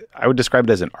think I would describe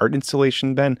it as an art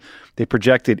installation, Ben. They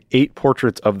projected 8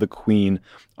 portraits of the Queen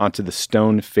onto the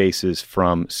stone faces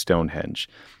from Stonehenge.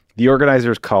 The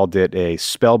organizers called it a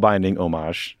spellbinding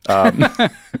homage.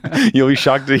 You'll be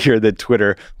shocked to hear that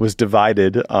Twitter was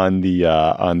divided on the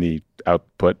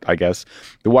output, I guess.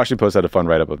 The Washington Post had a fun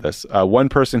write-up of this. One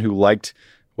person who liked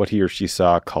what he or she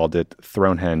saw called it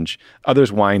Thronehenge. Others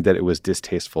whined that it was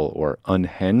distasteful or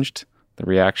unhinged. the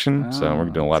reaction. So we're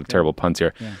doing a lot of terrible puns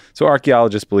here. Yeah. So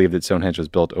archaeologists believe that Stonehenge was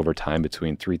built over time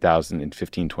between 3000 and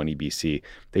 1520 BC.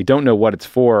 They don't know what it's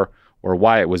for or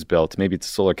why it was built. Maybe it's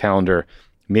a solar calendar.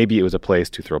 Maybe it was a place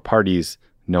to throw parties.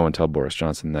 No one tell Boris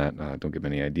Johnson that. Don't give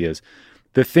him any ideas.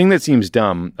 The thing that seems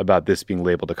dumb about this being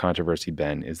labeled a controversy,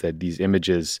 Ben, is that these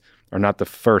images are not the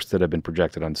first that have been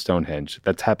projected on Stonehenge.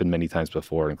 That's happened many times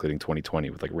before, including 2020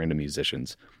 with like random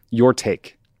musicians. Your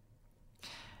take?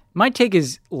 My take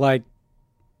is like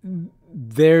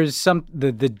there's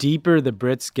the deeper the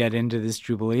Brits get into this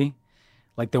Jubilee,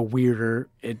 like the weirder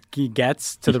it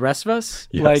gets to the rest of us.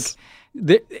 Yes.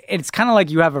 Like it's kind of like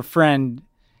you have a friend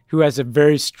who has a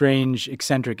very strange,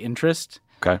 eccentric interest.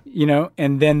 Okay. You know,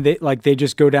 and then they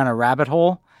just go down a rabbit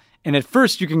hole. And at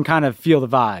first you can kind of feel the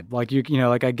vibe. Like, you know,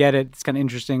 like I get it. It's kind of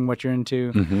interesting what you're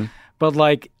into. Mm-hmm. But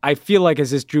like, I feel like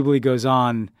as this Jubilee goes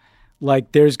on,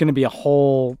 like there's going to be a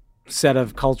whole set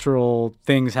of cultural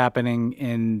things happening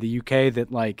in the UK that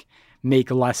like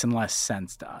make less and less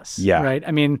sense to us. Yeah. Right.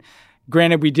 I mean,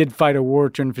 granted, we did fight a war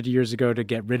 250 years ago to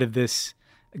get rid of this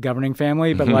governing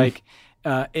family, but like,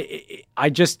 I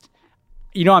just,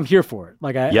 you know, I'm here for it.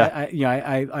 Like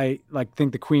I like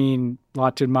think the Queen, a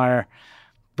lot to admire,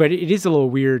 but it is a little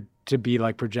weird to be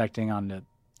like projecting onto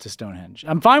Stonehenge.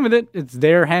 I'm fine with it. It's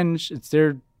their henge. It's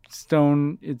their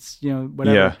stone. It's, you know,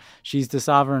 whatever. Yeah. She's the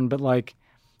sovereign, but like,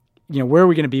 you know, where are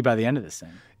we going to be by the end of this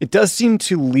thing? It does seem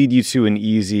to lead you to an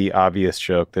easy, obvious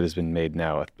joke that has been made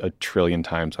now a trillion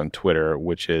times on Twitter,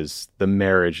 which is the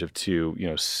marriage of two, you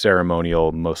know,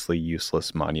 ceremonial, mostly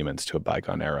useless monuments to a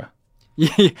bygone era.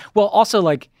 Yeah. Well, also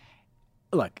like,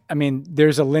 look, I mean,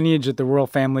 there's a lineage that the royal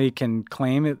family can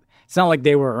claim. It's not like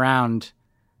they were around,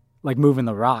 like moving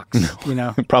the rocks. No, you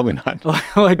know, probably not.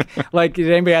 like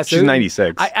did anybody ask? She's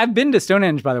 96. I've been to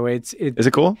Stonehenge, by the way. Is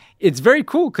it cool? It's very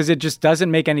cool because it just doesn't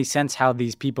make any sense how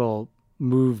these people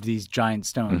moved these giant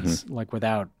stones like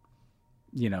without,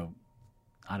 you know,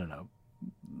 I don't know,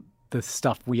 the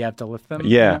stuff we have to lift them. Yeah,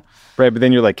 you know? right. But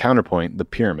then you're like counterpoint the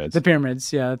pyramids. The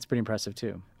pyramids, yeah, that's pretty impressive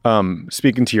too.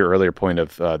 Speaking to your earlier point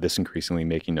of this increasingly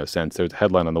making no sense, there's a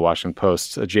headline on the Washington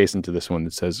Post adjacent to this one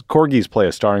that says, corgis play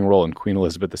a starring role in Queen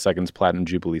Elizabeth II's Platinum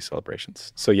Jubilee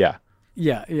celebrations. So yeah.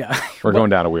 We're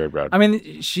going down a weird road. I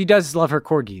mean, she does love her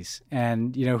corgis,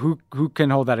 and you know, who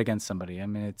can hold that against somebody? I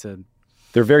mean,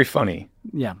 they're very funny.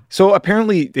 Yeah. So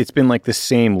apparently it's been like the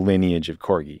same lineage of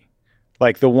corgi.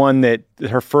 Like the one that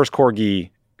her first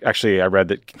corgi, actually I read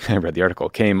the article,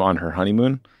 came on her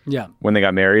honeymoon. Yeah. When they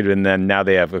got married, and then now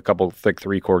they have a couple, like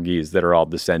 3 corgis that are all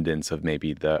descendants of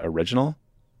maybe the original.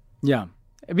 Yeah.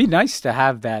 It'd be nice to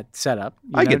have that set up.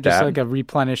 I get just that. Like a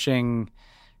replenishing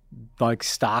like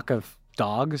stock of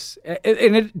dogs.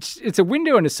 And it's a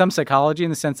window into some psychology in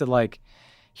the sense that like,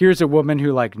 here's a woman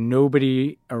who like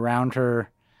nobody around her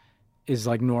is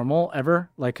like normal ever,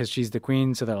 like, cause she's the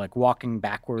queen. So they're like walking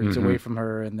backwards away from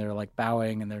her and they're like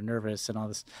bowing and they're nervous and all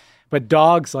this, but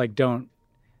dogs like don't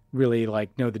really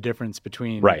like know the difference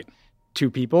between two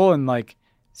people. And like,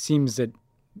 seems that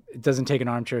it doesn't take an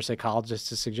armchair psychologist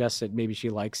to suggest that maybe she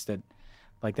likes that.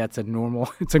 Like that's a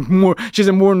normal. She's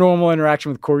a more normal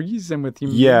interaction with corgis than with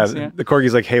human beings. Yeah, the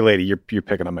corgi's like, "Hey, lady, you're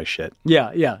picking on my shit."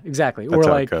 Yeah, exactly. That's or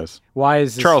how like, it goes. Why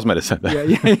is this? Charles might have said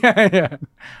that. Yeah.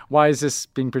 Why is this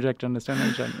being projected on the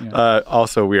Stonehenge? You know.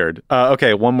 Also weird.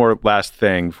 Okay, one more last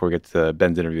thing before we get to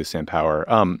Ben's interview with Sam Power.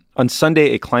 On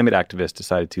Sunday, a climate activist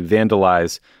decided to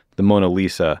vandalize the Mona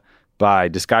Lisa by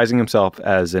disguising himself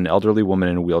as an elderly woman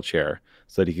in a wheelchair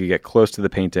so that he could get close to the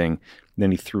painting. And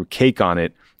then he threw cake on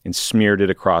it and smeared it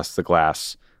across the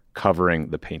glass,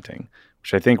 covering the painting,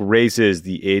 which I think raises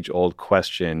the age-old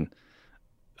question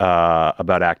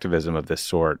about activism of this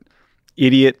sort.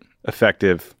 Idiot,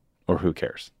 effective, or who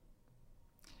cares?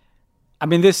 I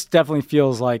mean, this definitely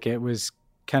feels like it was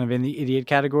kind of in the idiot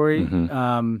category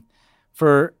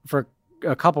for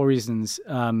a couple reasons.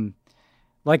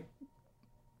 Like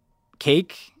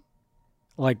cake,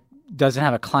 like doesn't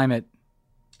have a climate.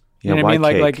 You know what I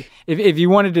mean? Like if you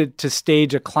wanted to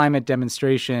stage a climate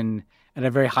demonstration at a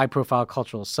very high profile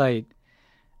cultural site,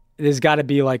 there's got to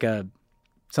be like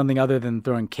something other than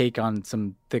throwing cake on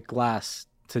some thick glass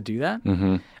to do that.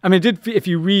 Mm-hmm. I mean, if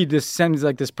you read this, sounds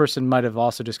like this person might have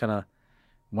also just kind of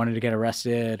wanted to get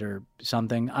arrested or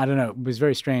something. I don't know. It was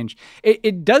very strange.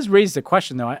 It does raise the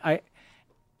question though. I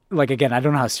like, again, I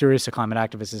don't know how serious a climate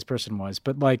activist this person was,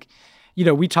 but like, you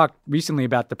know, we talked recently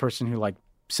about the person who like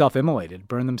self-immolated,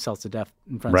 burned themselves to death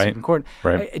in front of the Supreme Court.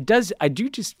 Right. I do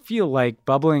just feel like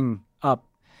bubbling up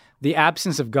the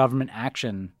absence of government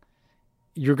action,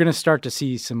 you're going to start to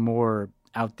see some more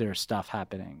out there stuff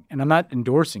happening. And I'm not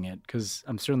endorsing it because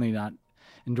I'm certainly not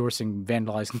endorsing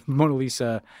vandalizing the Mona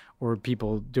Lisa or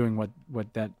people doing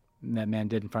what that man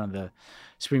did in front of the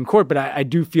Supreme Court. But I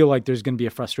do feel like there's going to be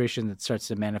a frustration that starts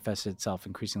to manifest itself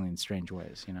increasingly in strange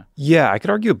ways, you know? Yeah, I could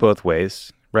argue it both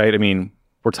ways, right? I mean,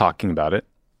 we're talking about it.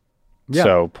 Yeah.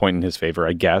 So point in his favor,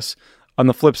 I guess. On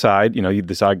the flip side, you know,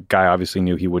 this guy obviously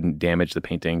knew he wouldn't damage the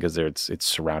painting because it's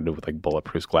surrounded with like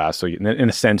bulletproof glass. So in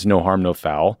a sense, no harm, no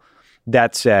foul.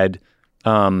 That said,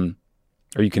 are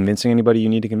you convincing anybody you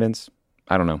need to convince?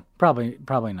 I don't know.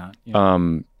 Probably not.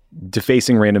 Yeah.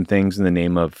 Defacing random things in the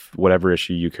name of whatever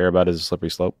issue you care about is a slippery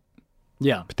slope.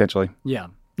 Yeah. Potentially. Yeah.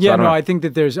 So Yeah, no, I think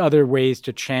that there's other ways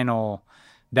to channel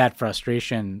that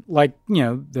frustration. Like, you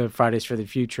know, the Fridays for the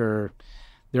Future,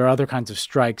 there are other kinds of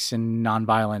strikes and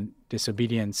nonviolent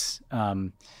disobedience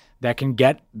that can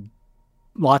get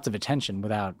lots of attention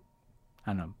without,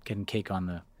 I don't know, getting cake on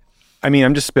the... I mean,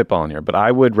 I'm just spitballing here, but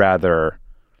I would rather,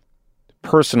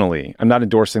 personally, I'm not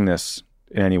endorsing this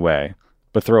in any way,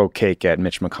 but throw cake at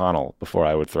Mitch McConnell before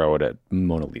I would throw it at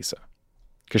Mona Lisa.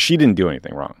 Because she didn't do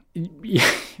anything wrong. Yeah,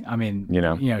 I mean, you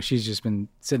know, she's just been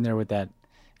sitting there with that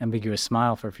ambiguous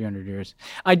smile for a few hundred years.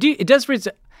 It does raise...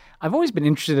 I've always been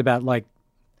interested about, like,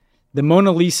 the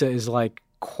Mona Lisa is, like,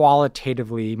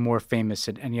 qualitatively more famous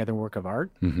than any other work of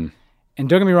art. Mm-hmm. And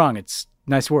don't get me wrong, it's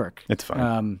nice work. It's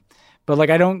fine. But, like,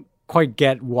 I don't quite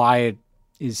get why it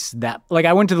is that... Like,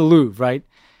 I went to the Louvre, right?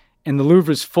 And the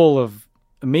Louvre is full of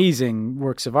amazing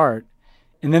works of art.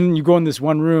 And then you go in this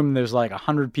one room, and there's, like,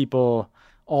 100 people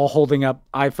all holding up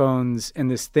iPhones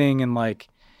and this thing, and, like...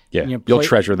 Yeah, you'll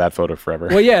treasure that photo forever.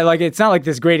 Well, yeah, like, it's not like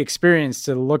this great experience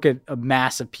to look at a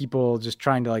mass of people just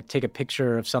trying to, like, take a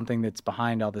picture of something that's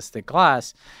behind all this thick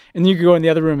glass. And then you could go in the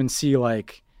other room and see,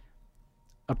 like,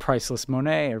 a priceless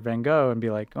Monet or Van Gogh and be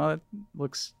like, oh, it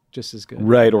looks just as good.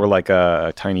 Right, or like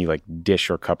a tiny, like, dish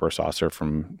or cup or saucer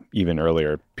from even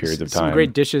earlier periods of time. Some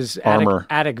great dishes, armor.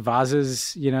 attic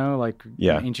vases, you know, like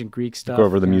ancient Greek stuff. Go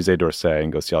over to the Musée d'Orsay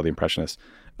and go see all the Impressionists.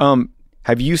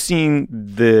 Have you seen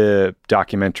the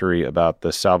documentary about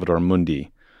the Salvator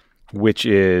Mundi, which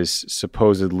is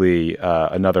supposedly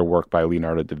another work by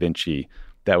Leonardo da Vinci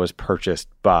that was purchased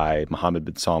by Mohammed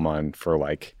bin Salman for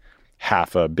like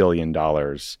 $500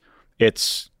 million?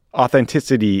 Its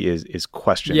authenticity is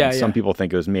questioned. Yeah, Some people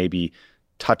think it was maybe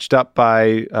touched up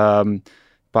by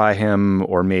him,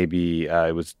 or maybe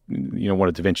it was, you know, one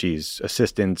of da Vinci's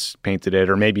assistants painted it,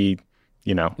 or maybe...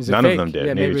 You know, none of them did.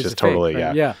 Yeah, maybe it's just totally, fake,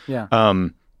 right? Yeah.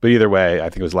 But either way, I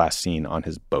think it was last seen on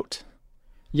his boat.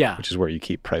 Yeah. Which is where you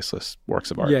keep priceless works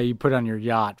of art. Yeah, you put on your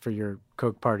yacht for your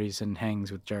Coke parties and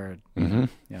hangs with Jared. Mm-hmm.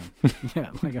 Yeah.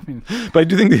 Yeah. Like, I mean. But I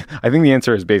do think the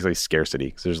answer is basically scarcity,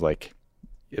 because there's like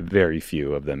very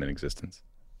few of them in existence.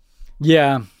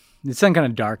 Yeah. There's something kind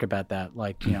of dark about that.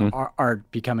 Like, you know,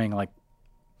 art becoming like,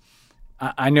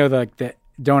 I know like the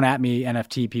don't at me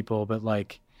NFT people, but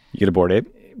like. You get a Bored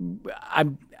Ape?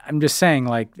 I'm just saying,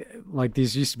 like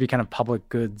these used to be kind of public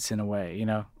goods in a way, you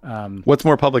know. What's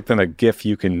more public than a GIF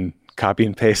you can copy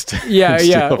and paste?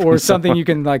 Yeah, or something you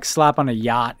can like slap on a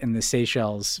yacht in the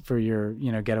Seychelles for your,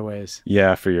 you know, getaways.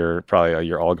 Yeah, for your probably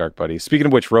your oligarch buddies. Speaking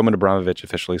of which, Roman Abramovich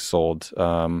officially sold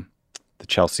the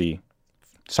Chelsea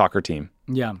soccer team.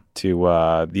 Yeah,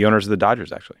 to the owners of the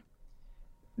Dodgers. Actually,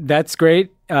 that's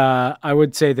great. I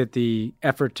would say that the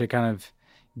effort to kind of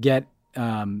get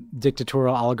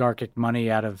dictatorial oligarchic money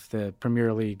out of the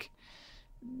Premier League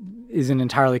isn't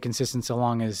entirely consistent so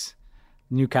long as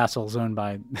Newcastle's owned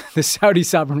by the Saudi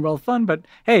Sovereign Wealth Fund, but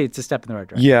hey, it's a step in the right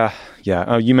direction.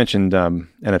 Yeah. You mentioned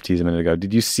NFTs a minute ago.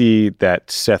 Did you see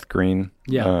that Seth Green?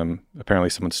 Yeah. Apparently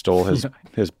someone stole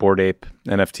his Bored Ape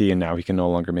NFT, and now he can no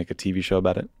longer make a TV show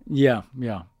about it. Yeah.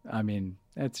 I mean,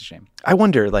 it's a shame. I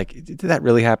wonder, like, did that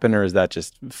really happen, or is that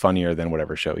just funnier than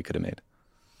whatever show he could have made?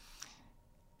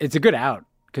 It's a good out,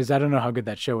 because I don't know how good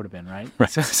that show would have been, right?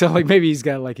 So like maybe he's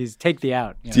take the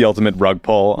out. It's the ultimate rug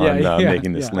pull on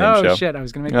making this lame show. Oh shit, I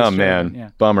was going to make this show. Oh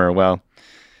man, bummer. Well,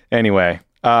 anyway,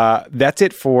 that's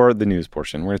it for the news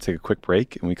portion. We're going to take a quick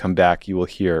break, and when we come back, you will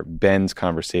hear Ben's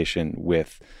conversation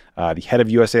with the head of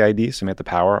USAID, Samantha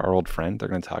Power, our old friend. They're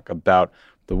going to talk about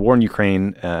the war in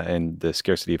Ukraine and the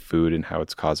scarcity of food and how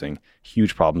it's causing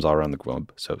huge problems all around the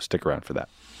globe. So stick around for that.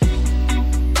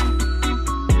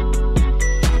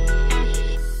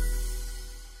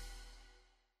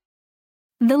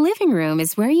 The living room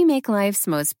is where you make life's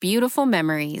most beautiful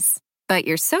memories. But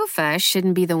your sofa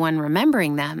shouldn't be the one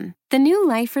remembering them. The new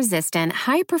life-resistant,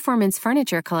 high-performance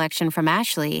furniture collection from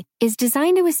Ashley is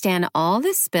designed to withstand all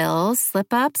the spills,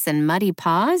 slip-ups, and muddy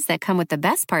paws that come with the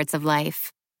best parts of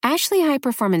life. Ashley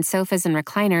high-performance sofas and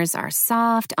recliners are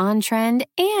soft, on-trend,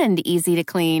 and easy to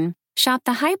clean. Shop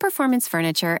the high-performance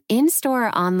furniture in-store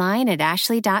or online at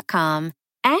ashley.com.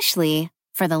 Ashley,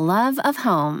 for the love of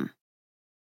home.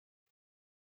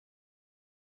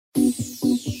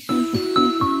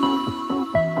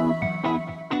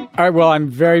 All right, well, I'm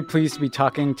very pleased to be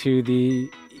talking to the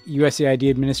USAID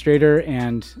administrator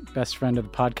and best friend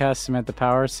of the podcast, Samantha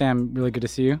Power. Sam, really good to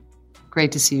see you.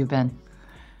 Great to see you, Ben.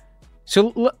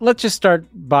 So let's just start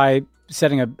by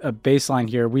setting a baseline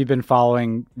here. We've been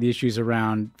following the issues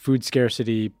around food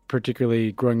scarcity,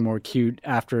 particularly growing more acute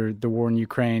after the war in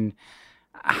Ukraine.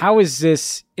 How is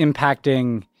this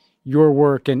impacting your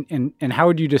work, and how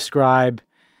would you describe,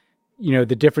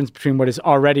 the difference between what is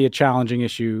already a challenging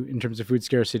issue in terms of food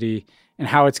scarcity and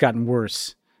how it's gotten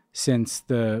worse since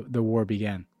the war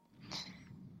began?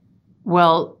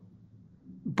 Well,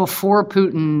 before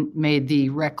Putin made the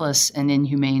reckless and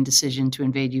inhumane decision to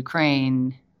invade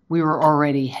Ukraine, we were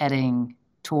already heading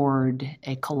toward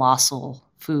a colossal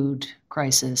food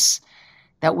crisis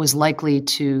that was likely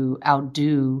to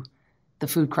outdo the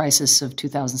food crisis of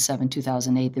 2007,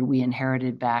 2008 that we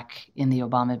inherited back in the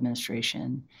Obama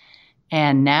administration.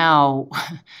 And now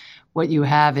what you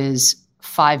have is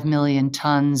 5 million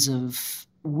tons of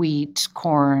wheat,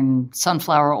 corn,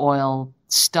 sunflower oil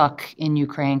stuck in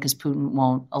Ukraine because Putin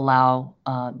won't allow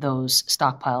those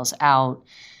stockpiles out.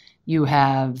 You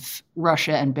have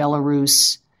Russia and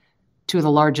Belarus, two of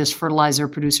the largest fertilizer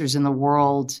producers in the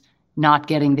world, not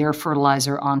getting their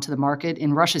fertilizer onto the market.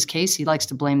 In Russia's case, he likes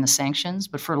to blame the sanctions,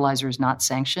 but fertilizer is not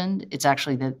sanctioned. It's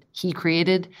actually that he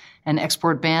created an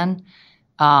export ban.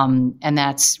 And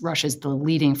that's Russia's the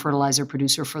leading fertilizer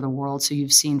producer for the world. So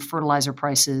you've seen fertilizer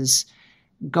prices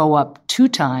go up 2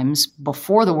 times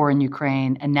before the war in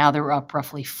Ukraine, and now they're up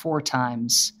roughly 4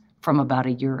 times from about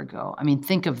a year ago. I mean,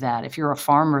 think of that. If you're a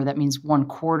farmer, that means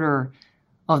 1/4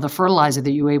 of the fertilizer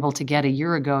that you were able to get a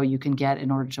year ago, you can get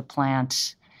in order to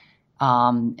plant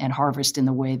and harvest in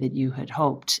the way that you had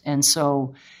hoped. And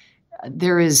so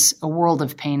there is a world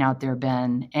of pain out there,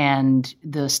 Ben. And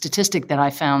the statistic that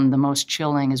I found the most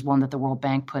chilling is one that the World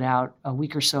Bank put out a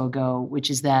week or so ago,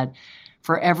 which is that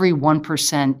for every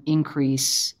 1%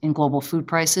 increase in global food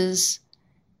prices,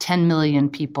 10 million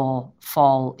people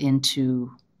fall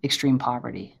into extreme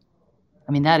poverty.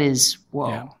 I mean, that is whoa.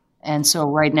 Yeah. And so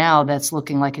right now that's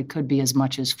looking like it could be as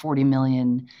much as 40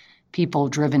 million people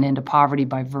driven into poverty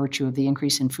by virtue of the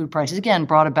increase in food prices, again,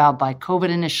 brought about by COVID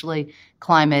initially,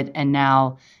 climate, and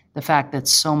now the fact that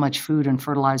so much food and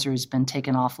fertilizer has been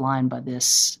taken offline by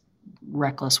this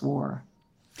reckless war.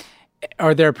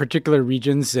 Are there particular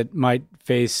regions that might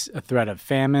face a threat of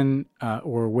famine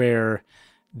or where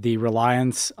the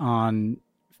reliance on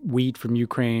wheat from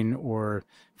Ukraine or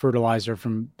fertilizer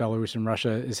from Belarus and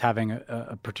Russia is having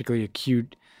a particularly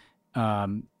acute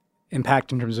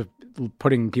impact in terms of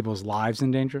putting people's lives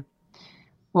in danger?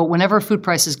 Well, whenever food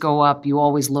prices go up, you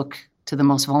always look to the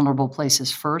most vulnerable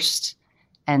places first.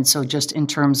 And so just in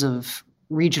terms of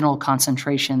regional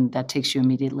concentration, that takes you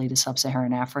immediately to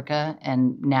sub-Saharan Africa.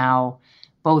 And now,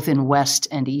 both in West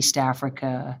and East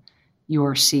Africa, you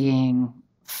are seeing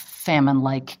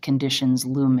famine-like conditions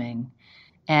looming.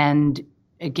 And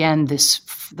again,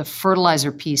 the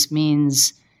fertilizer piece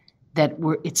means that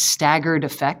it's staggered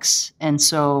effects. And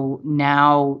so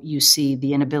now you see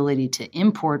the inability to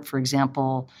import, for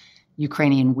example,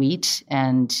 Ukrainian wheat.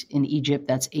 And in Egypt,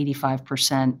 that's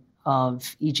 85%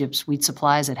 of Egypt's wheat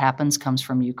supplies. It happens comes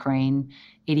from Ukraine,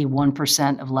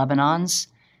 81% of Lebanon's.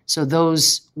 So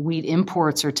those wheat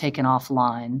imports are taken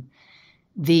offline.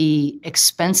 The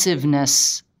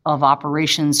expensiveness of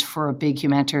operations for a big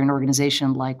humanitarian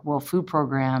organization like World Food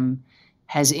Program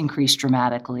has increased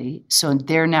dramatically. So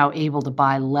they're now able to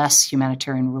buy less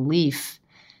humanitarian relief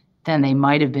than they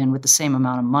might have been with the same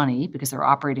amount of money because their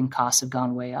operating costs have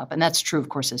gone way up. And that's true, of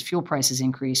course, as fuel prices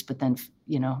increase, but then,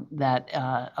 that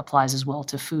applies as well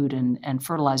to food and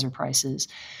fertilizer prices.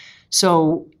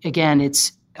 So again,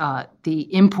 it's the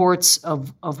imports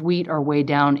of wheat are way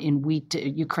down in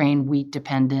Ukraine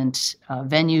wheat-dependent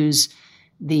venues.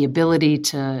 The ability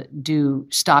to do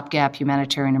stopgap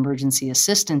humanitarian emergency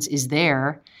assistance is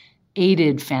there,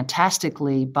 aided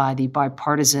fantastically by the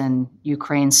bipartisan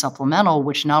Ukraine supplemental,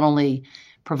 which not only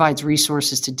provides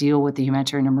resources to deal with the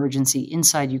humanitarian emergency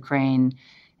inside Ukraine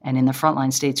and in the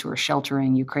frontline states who are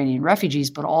sheltering Ukrainian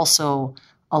refugees, but also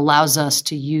allows us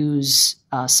to use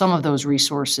some of those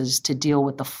resources to deal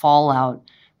with the fallout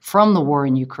from the war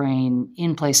in Ukraine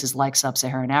in places like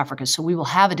sub-Saharan Africa. So we will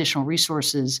have additional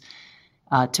resources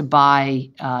to buy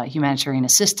humanitarian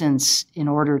assistance in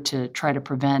order to try to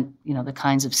prevent, the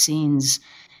kinds of scenes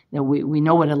that we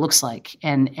know what it looks like.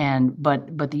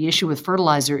 But the issue with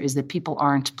fertilizer is that people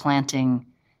aren't planting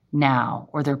now,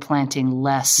 or they're planting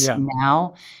less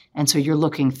now. And so you're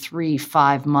looking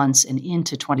 3-5 months and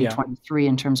into 2023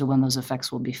 in terms of when those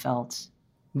effects will be felt.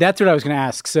 That's what I was going to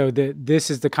ask. So this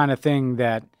is the kind of thing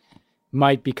that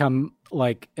might become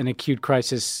like an acute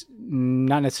crisis,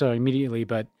 not necessarily immediately,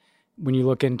 but when you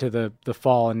look into the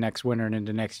fall and next winter and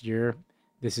into next year,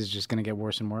 this is just going to get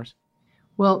worse and worse?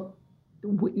 Well,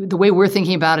 the way we're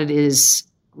thinking about it is,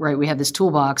 right, we have this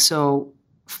toolbox. So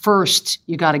first,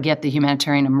 you got to get the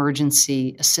humanitarian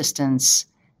emergency assistance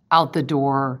out the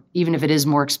door. Even if it is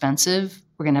more expensive,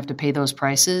 we're going to have to pay those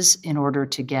prices in order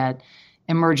to get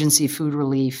emergency food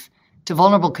relief to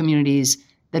vulnerable communities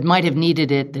that might have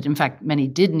needed it, that in fact many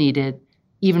did need it,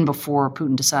 even before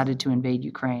Putin decided to invade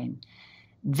Ukraine.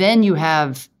 Then you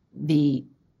have the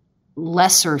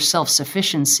lesser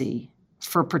self-sufficiency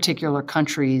for particular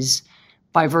countries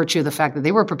by virtue of the fact that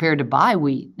they were prepared to buy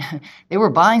wheat. They were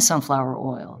buying sunflower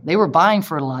oil. They were buying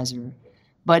fertilizer.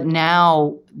 But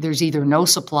now there's either no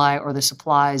supply or the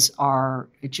supplies are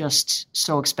just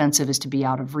so expensive as to be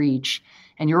out of reach.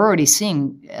 And you're already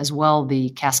seeing as well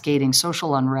the cascading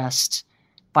social unrest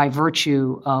by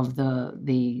virtue of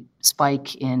the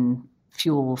spike in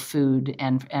fuel, food,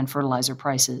 and fertilizer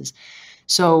prices.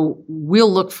 So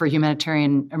we'll look for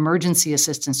humanitarian emergency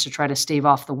assistance to try to stave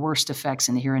off the worst effects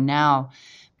in the here and now.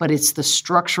 But it's the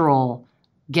structural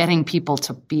getting people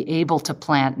to be able to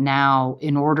plant now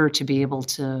in order to be able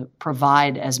to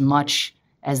provide as much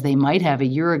as they might have a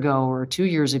year ago or 2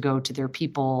 years ago to their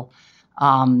people.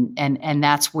 And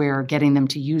that's where getting them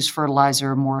to use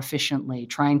fertilizer more efficiently,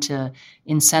 trying to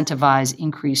incentivize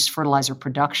increased fertilizer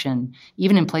production.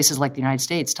 Even in places like the United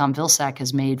States, Tom Vilsack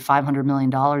has made $500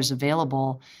 million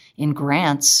available in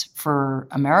grants for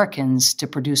Americans to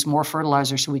produce more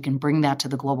fertilizer so we can bring that to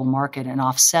the global market and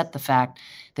offset the fact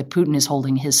that Putin is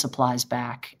holding his supplies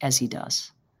back as he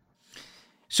does.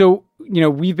 So,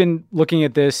 we've been looking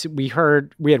at this. We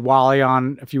had Wally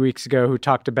on a few weeks ago who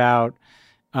talked about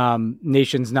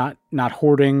nations not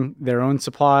hoarding their own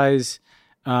supplies.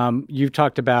 You've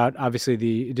talked about, obviously,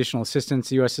 the additional assistance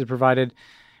the U.S. has provided.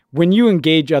 When you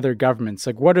engage other governments,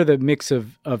 like what are the mix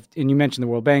of, and you mentioned the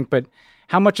World Bank, but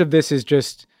how much of this is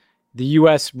just the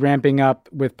U.S. ramping up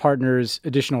with partners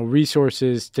additional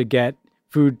resources to get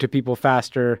food to people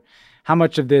faster? How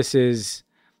much of this is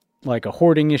like a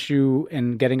hoarding issue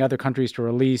and getting other countries to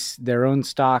release their own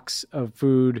stocks of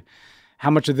food?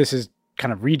 How much of this is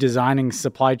kind of redesigning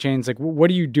supply chains? Like, what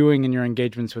are you doing in your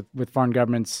engagements with foreign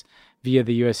governments via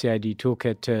the USAID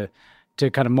toolkit to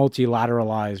kind of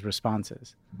multilateralize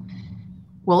responses?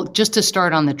 Well, just to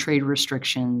start on the trade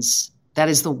restrictions, that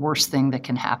is the worst thing that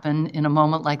can happen in a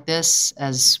moment like this,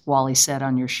 as Wally said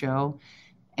on your show.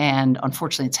 And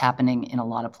unfortunately, it's happening in a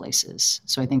lot of places.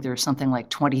 So I think there's something like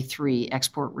 23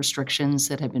 export restrictions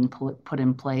that have been put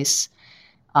in place.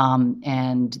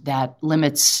 And that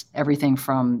limits everything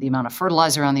from the amount of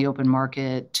fertilizer on the open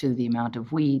market to the amount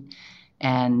of wheat.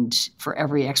 And for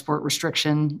every export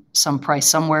restriction, some price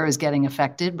somewhere is getting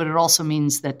affected. But it also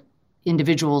means that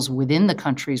individuals within the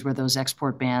countries where those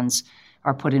export bans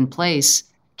are put in place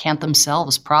can't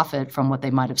themselves profit from what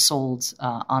they might have sold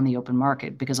on the open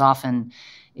market, because often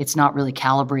it's not really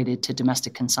calibrated to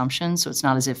domestic consumption. So it's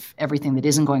not as if everything that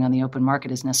isn't going on the open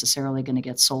market is necessarily going to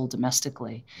get sold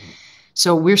domestically.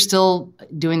 So we're still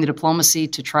doing the diplomacy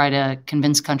to try to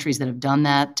convince countries that have done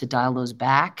that to dial those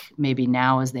back, maybe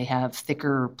now as they have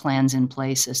thicker plans in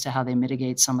place as to how they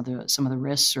mitigate some of the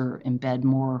risks or embed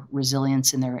more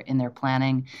resilience in their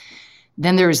planning.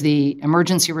 Then there's the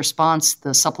emergency response.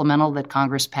 The supplemental that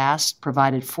Congress passed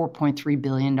provided $4.3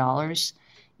 billion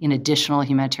in additional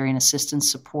humanitarian assistance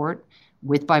support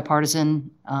with bipartisan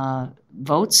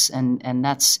votes, and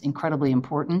that's incredibly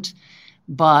important.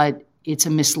 But it's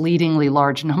a misleadingly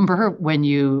large number when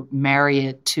you marry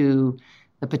it to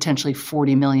the potentially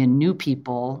 40 million new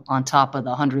people on top of the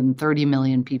 130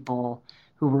 million people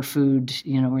who were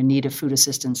in need of food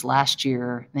assistance last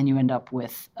year. Then you end up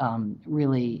with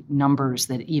really numbers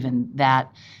that even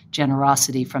that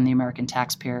generosity from the American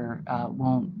taxpayer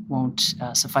won't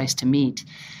suffice to meet.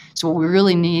 So what we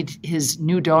really need is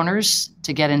new donors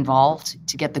to get involved,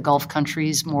 to get the Gulf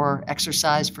countries more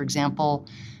exercised, for example,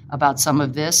 about some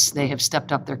of this. They have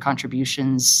stepped up their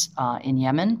contributions in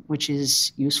Yemen, which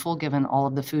is useful given all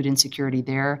of the food insecurity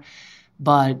there.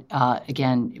 But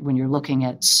again, when you're looking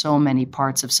at so many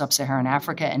parts of sub-Saharan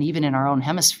Africa and even in our own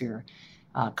hemisphere,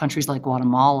 countries like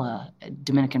Guatemala,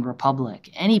 Dominican Republic,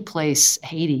 any place,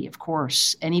 Haiti, of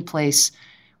course, any place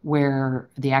where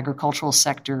the agricultural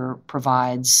sector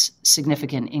provides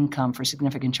significant income for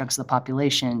significant chunks of the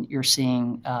population, you're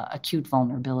seeing acute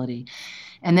vulnerability.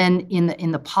 And then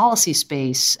in the policy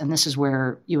space, and this is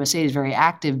where USAID is very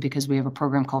active because we have a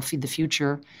program called Feed the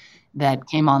Future that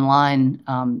came online,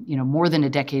 more than a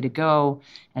decade ago.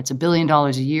 It's $1 billion a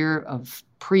year of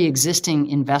pre-existing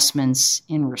investments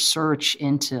in research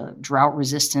into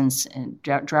drought-resistant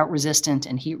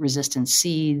and heat-resistant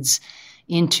seeds,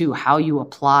 into how you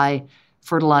apply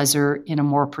fertilizer in a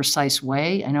more precise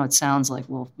way. I know it sounds like,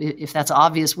 well, if that's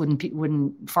obvious,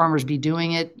 wouldn't farmers be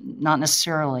doing it? Not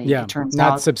necessarily. Yeah, it turns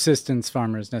not out, subsistence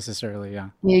farmers necessarily. Yeah,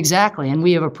 exactly. And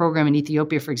we have a program in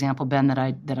Ethiopia, for example, Ben, that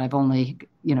I've only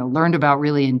learned about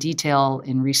really in detail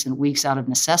in recent weeks out of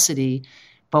necessity,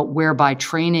 but whereby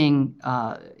training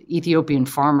Ethiopian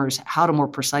farmers how to more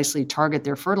precisely target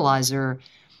their fertilizer,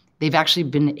 they've actually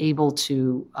been able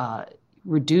to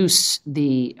reduce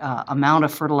the amount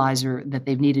of fertilizer that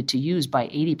they've needed to use by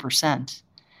 80%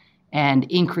 and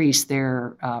increase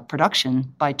their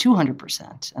production by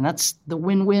 200%. And that's the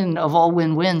win-win of all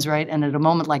win-wins, right? And at a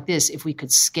moment like this, if we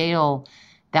could scale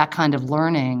that kind of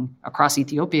learning across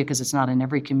Ethiopia, because it's not in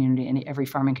every community, in every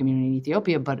farming community in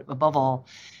Ethiopia, but above all,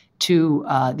 to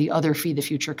the other Feed the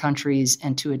Future countries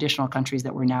and to additional countries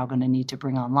that we're now going to need to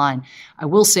bring online. I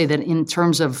will say that in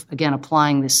terms of, again,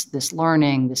 applying this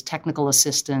learning, this technical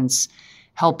assistance,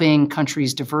 helping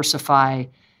countries diversify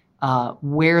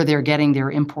where they're getting their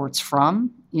imports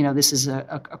from, this is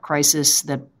a crisis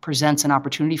that presents an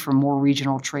opportunity for more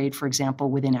regional trade, for example,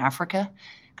 within Africa,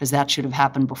 because that should have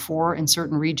happened before in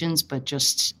certain regions, but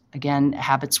just, again,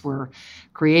 habits were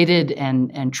created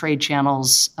and trade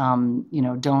channels,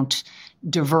 don't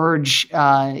diverge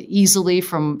easily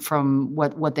from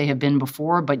what they have been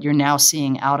before. But you're now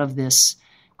seeing out of this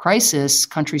crisis,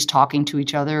 countries talking to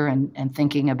each other and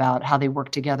thinking about how they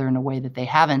work together in a way that they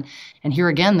haven't. And here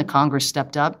again, the Congress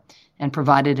stepped up and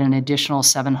provided an additional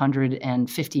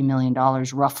 $750 million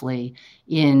roughly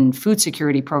in food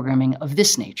security programming of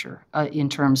this nature, in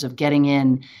terms of getting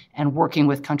in and working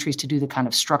with countries to do the kind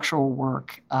of structural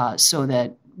work so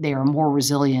that they are more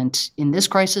resilient in this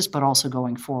crisis, but also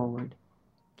going forward.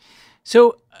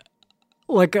 So,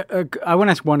 I want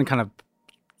to ask one kind of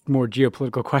more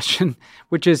geopolitical question,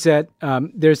 which is that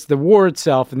there's the war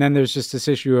itself, and then there's just this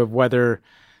issue of whether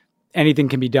anything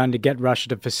can be done to get Russia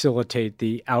to facilitate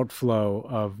the outflow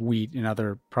of wheat and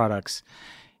other products.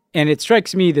 And it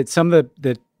strikes me that some of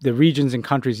the regions and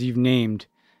countries you've named,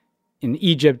 in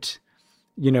Egypt,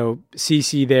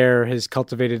 Sisi there has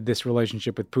cultivated this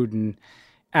relationship with Putin.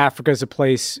 Africa is a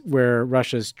place where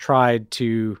Russia's tried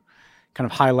to kind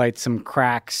of highlight some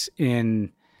cracks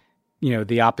in,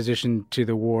 the opposition to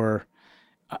the war.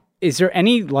 Is there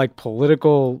any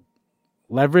political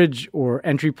leverage or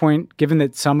entry point, given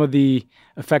that some of the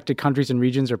affected countries and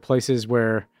regions are places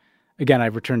where, again,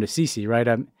 I've returned to Sisi, right?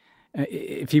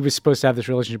 If he was supposed to have this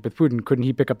relationship with Putin, couldn't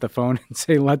he pick up the phone and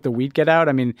say, let the wheat get out?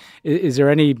 I mean, is there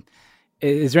any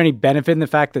benefit in the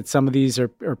fact that some of these are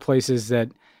places that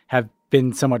have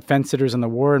been somewhat fence-sitters on the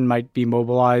war and might be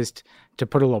mobilized to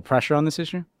put a little pressure on this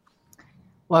issue?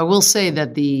 Well, I will say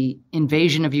that the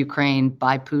invasion of Ukraine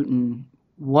by Putin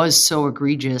was so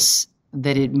egregious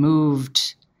that it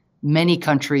moved many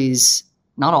countries,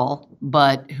 not all,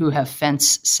 but who have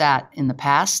fence-sat in the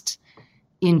past,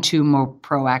 into more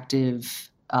proactive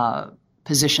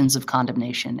positions of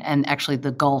condemnation. And actually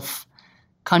the Gulf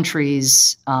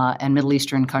countries and Middle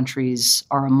Eastern countries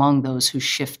are among those who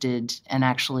shifted and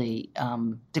actually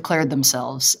declared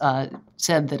themselves,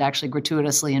 said that actually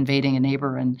gratuitously invading a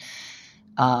neighbor and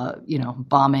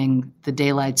bombing the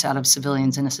daylights out of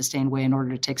civilians in a sustained way in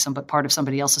order to take some part of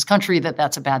somebody else's country,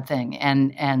 that's a bad thing.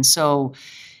 And so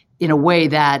in a way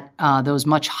that those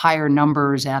much higher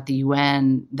numbers at the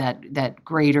UN, that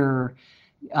greater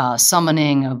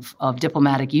summoning of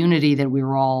diplomatic unity that we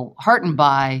were all heartened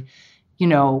by,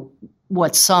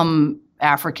 what some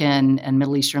African and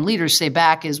Middle Eastern leaders say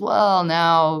back is, well,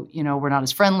 now, we're not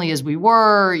as friendly as we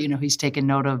were. He's taken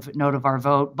note of our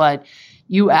vote. But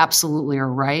you absolutely are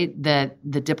right that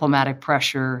the diplomatic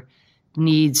pressure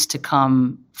needs to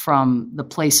come from the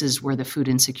places where the food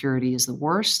insecurity is the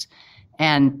worst,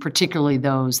 and particularly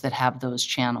those that have those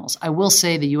channels. I will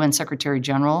say the UN Secretary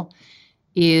General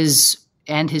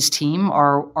and his team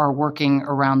are working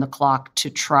around the clock to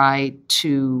try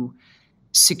to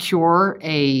secure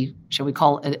shall we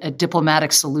call it a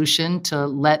diplomatic solution to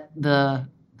let the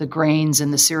grains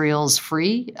and the cereals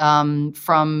free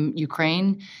from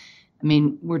Ukraine. I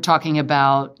mean, we're talking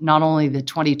about not only the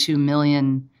 22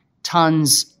 million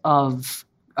tons of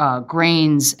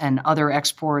grains and other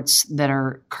exports that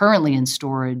are currently in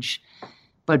storage,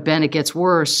 But Ben, it gets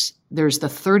worse. There's the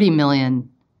 30 million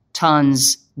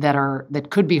tons that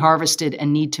could be harvested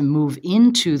and need to move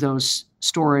into those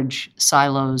storage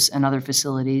silos and other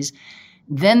facilities.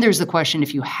 Then there's the question,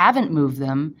 if you haven't moved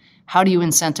them, how do you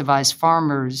incentivize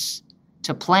farmers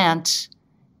to plant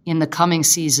in the coming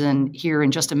season here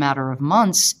in just a matter of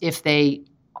months if they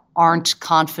aren't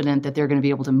confident that they're going to be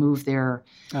able to move their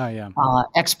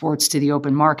exports to the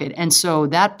open market? And so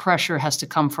that pressure has to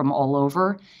come from all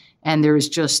over. And there's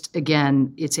just,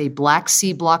 again, it's a Black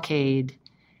Sea blockade.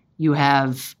 You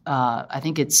have, I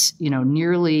think it's,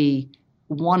 nearly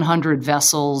 100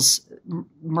 vessels,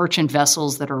 merchant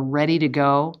vessels that are ready to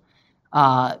go.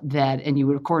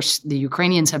 Of course, the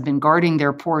Ukrainians have been guarding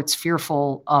their ports,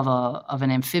 fearful of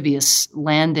an amphibious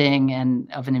landing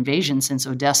and of an invasion, since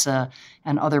Odessa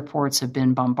and other ports have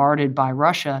been bombarded by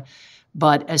Russia.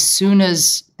 But as soon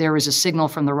as there is a signal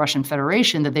from the Russian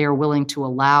Federation that they are willing to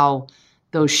allow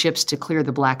those ships to clear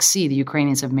the Black Sea, the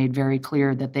Ukrainians have made very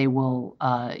clear that they will,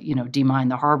 demine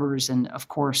the harbors. And of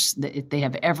course, they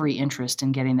have every interest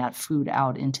in getting that food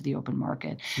out into the open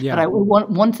market. Yeah. But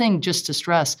one thing just to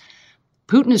stress,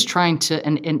 Putin is trying to,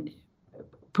 and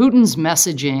Putin's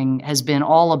messaging has been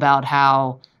all about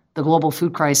how the global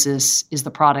food crisis is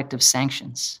the product of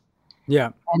sanctions. Yeah.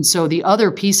 And so the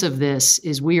other piece of this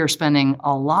is we are spending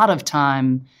a lot of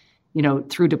time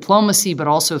through diplomacy, but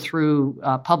also through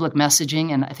public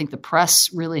messaging, and I think the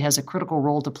press really has a critical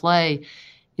role to play,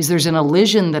 is there's an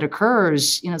elision that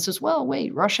occurs, it says, well,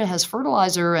 wait, Russia has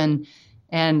fertilizer and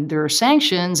there are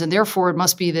sanctions, and therefore it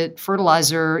must be that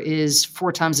fertilizer is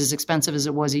 4 times as expensive as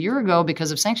it was a year ago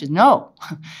because of sanctions. No.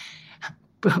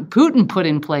 Putin put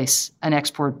in place an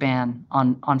export ban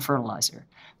on fertilizer.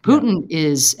 Putin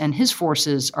and his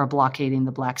forces are blockading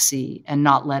the Black Sea and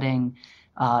not letting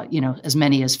as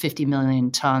many as 50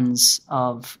 million tons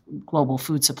of global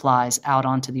food supplies out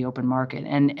onto the open market.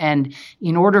 And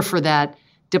in order for that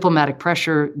diplomatic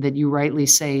pressure that you rightly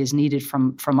say is needed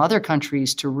from other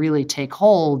countries to really take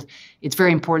hold, it's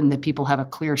very important that people have a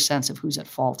clear sense of who's at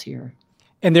fault here.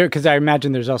 And because I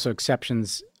imagine there's also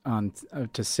exceptions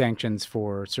to sanctions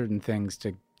for certain things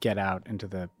to get out into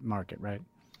the market, right?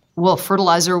 Well,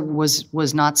 fertilizer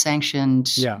was not sanctioned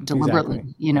deliberately,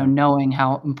 exactly. Knowing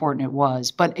how important it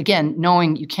was. But again,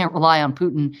 knowing you can't rely on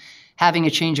Putin having a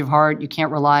change of heart. You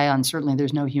can't rely on, certainly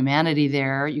there's no humanity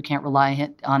there. You can't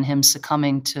rely on him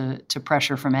succumbing to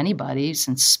pressure from anybody,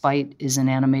 since spite is an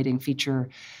animating feature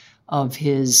of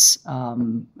his,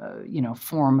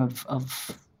 form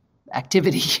of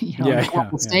activity, on the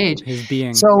global stage. His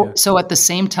being. So at the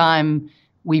same time,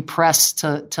 we press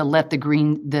to let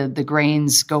the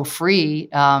grains go free,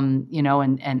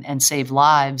 and save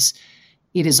lives.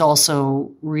 It is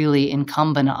also really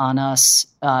incumbent on us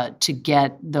to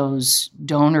get those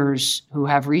donors who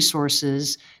have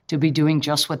resources to be doing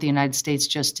just what the United States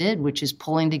just did, which is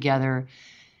pulling together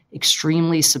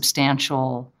extremely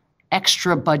substantial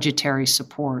extra budgetary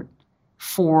support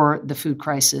for the food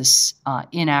crisis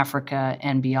in Africa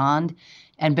and beyond.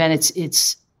 And Ben,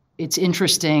 it's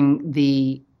interesting,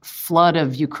 the flood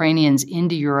of Ukrainians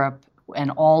into Europe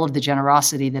and all of the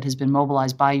generosity that has been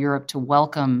mobilized by Europe to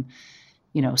welcome,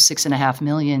 6.5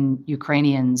 million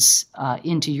Ukrainians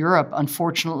into Europe.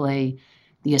 Unfortunately,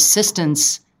 the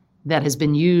assistance that has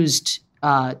been used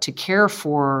to care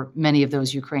for many of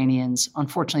those Ukrainians,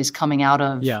 unfortunately, is coming out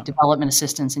of development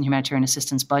assistance and humanitarian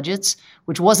assistance budgets,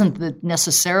 which wasn't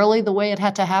necessarily the way it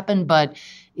had to happen, but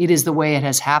it is the way it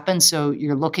has happened. So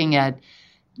you're looking at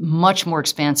much more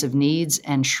expansive needs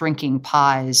and shrinking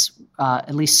pies,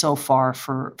 at least so far,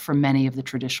 for many of the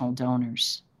traditional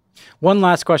donors. One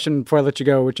last question before I let you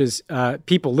go, which is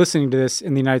people listening to this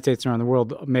in the United States and around the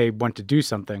world may want to do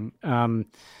something.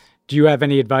 Do you have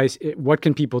any advice? What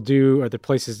can people do? Are there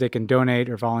places they can donate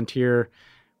or volunteer?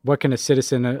 What can a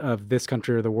citizen of this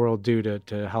country or the world do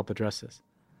to help address this?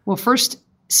 Well, first,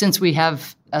 since we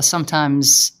have a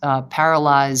sometimes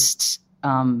paralyzed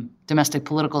domestic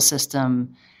political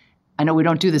system, I know we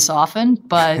don't do this often,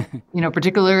 but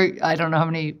particularly, I don't know how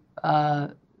many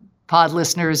pod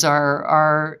listeners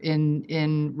are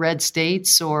in red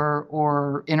states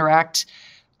or interact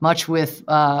much with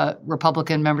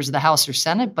Republican members of the House or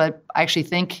Senate. But I actually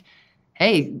think,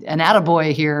 hey, an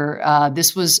attaboy here.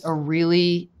 This was a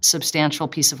really substantial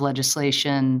piece of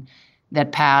legislation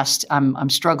that passed. I'm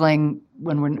struggling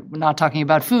when we're not talking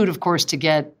about food, of course, to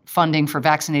get funding for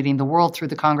vaccinating the world through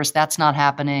the Congress. That's not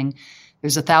happening.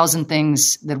 There's 1,000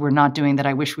 things that we're not doing that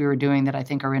I wish we were doing that I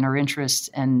think are in our interest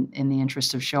and in the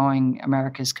interest of showing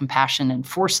America's compassion and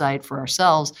foresight for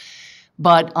ourselves.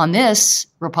 But on this,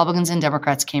 Republicans and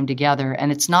Democrats came together,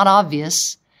 and it's not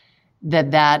obvious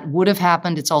that would have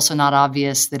happened. It's also not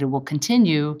obvious that it will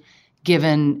continue,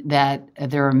 given that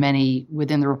there are many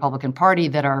within the Republican Party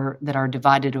that are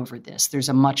divided over this. There's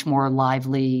a much more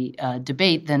lively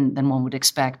debate than one would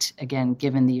expect, again,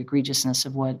 given the egregiousness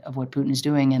of what Putin is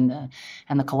doing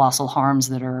and the colossal harms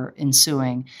that are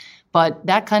ensuing. But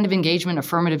that kind of engagement,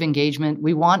 affirmative engagement,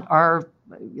 we want our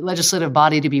legislative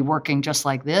body to be working just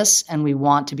like this, and we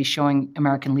want to be showing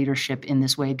American leadership in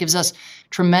this way. It gives us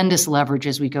tremendous leverage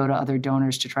as we go to other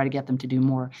donors to try to get them to do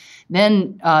more.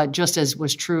 Then, just as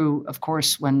was true, of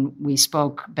course, when we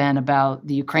spoke, Ben, about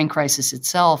the Ukraine crisis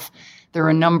itself, there are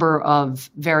a number of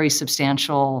very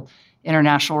substantial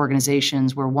international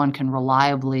organizations where one can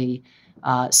reliably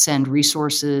send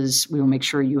resources. We will make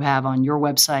sure you have on your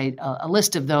website a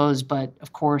list of those, but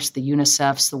of course the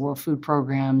UNICEFs, the World Food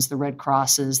Programs, the Red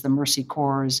Crosses, the Mercy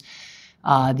Corps,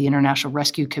 the International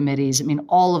Rescue Committees. I mean,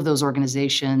 all of those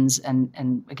organizations,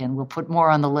 and again, we'll put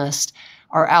more on the list,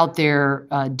 are out there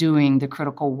doing the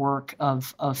critical work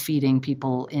of feeding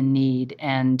people in need.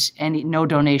 And no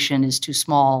donation is too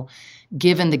small,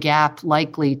 given the gap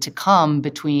likely to come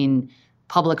between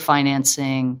public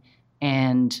financing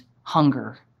and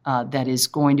hunger that is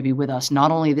going to be with us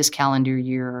not only this calendar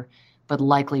year, but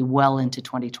likely well into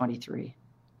 2023.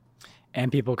 And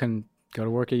people can go to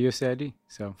work at USAID.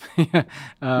 So,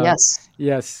 yes.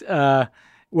 Yes.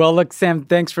 Well, look, Sam,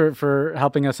 thanks for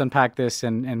helping us unpack this,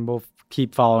 and we'll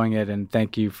keep following it. And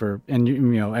thank you and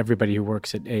everybody who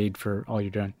works at AID for all you're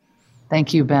doing.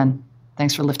 Thank you, Ben.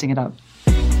 Thanks for lifting it up.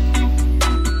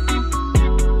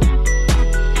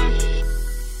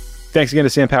 Thanks again to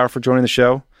Sam Power for joining the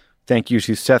show. Thank you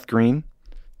to Seth Green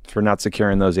for not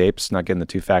securing those apes, not getting the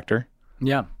two-factor.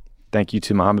 Yeah. Thank you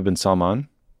to Mohammed bin Salman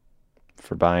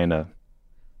for buying a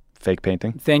fake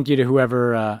painting. Thank you to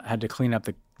whoever had to clean up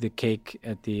the cake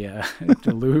at the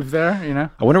Louvre there,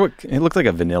 I wonder what, it looked like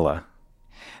a vanilla.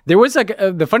 There was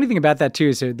the funny thing about that too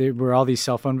is there were all these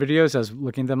cell phone videos. I was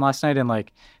looking at them last night, and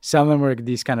some of them were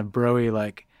these kind of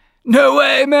broy, no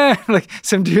way, man!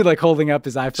 Some dude holding up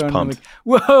his iPhone. And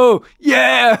whoa,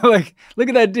 yeah! Look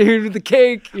at that dude with the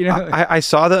cake. I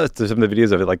saw some of the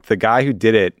videos of it. The guy who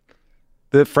did it,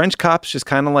 the French cops just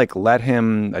kind of let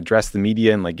him address the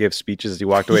media and give speeches as he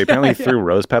walked away. Apparently, he threw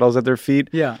rose petals at their feet.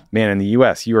 Yeah, man, in the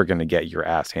U.S., you are going to get your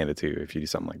ass handed to you if you do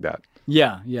something like that.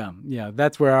 Yeah.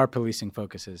 That's where our policing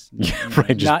focus is. Yeah,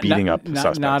 right. Just beating up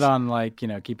suspects. Not on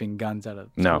keeping guns out of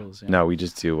schools. No, we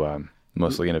just do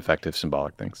mostly ineffective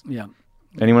symbolic things. Yeah.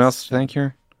 Anyone else to thank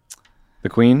here? The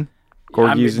Queen?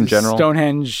 Corgis in general?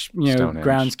 Stonehenge,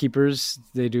 groundskeepers.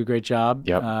 They do a great job.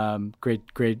 Yep.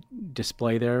 Great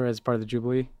display there as part of the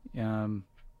Jubilee.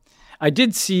 I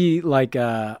did see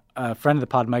a friend of the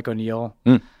pod, Mike O'Neill,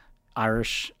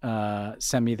 Irish,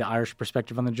 sent me the Irish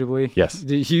perspective on the Jubilee. Yes.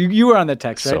 You were on the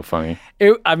text, right? So funny.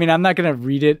 I'm not going to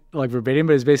read it verbatim,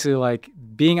 but it's basically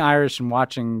being Irish and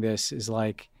watching this is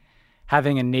like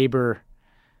having a neighbor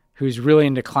who's really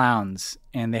into clowns,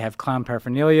 and they have clown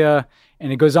paraphernalia,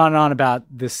 and it goes on and on about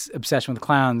this obsession with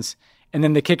clowns. And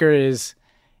then the kicker is,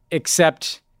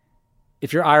 except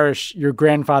if you're Irish, your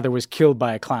grandfather was killed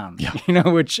by a clown,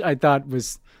 which I thought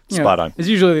was spot on. As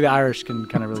usually the Irish can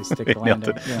kind of really stick the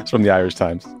landing. It's from the Irish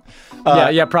Times.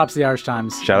 Props to the Irish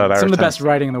Times. Shout out Irish Times. Some of the best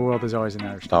writing in the world is always in the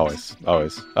Irish Times.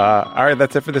 Always. All right,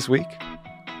 that's it for this week.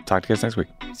 Talk to you guys next week.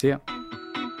 See ya.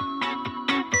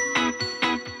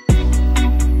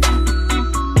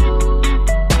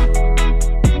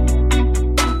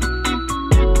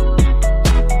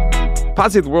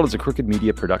 Pod Save the World is a Crooked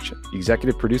Media production. The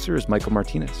executive producer is Michael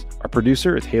Martinez. Our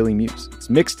producer is Haley Muse.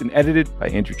 It's mixed and edited by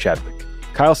Andrew Chadwick.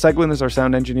 Kyle Seglin is our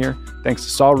sound engineer. Thanks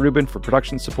to Saul Rubin for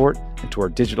production support, and to our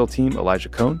digital team, Elijah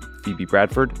Cohn, Phoebe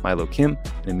Bradford, Milo Kim,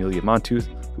 and Amelia Montooth,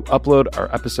 who upload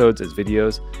our episodes as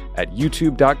videos at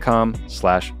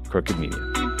youtube.com/crookedmedia.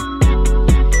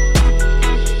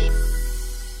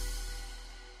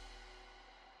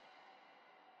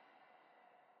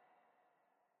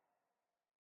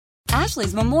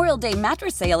 Ashley's Memorial Day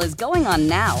mattress sale is going on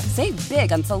now. Save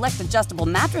big on select adjustable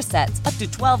mattress sets, up to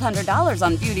 $1,200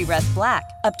 on Beautyrest Black,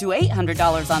 up to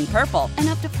 $800 on Purple, and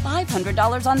up to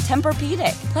 $500 on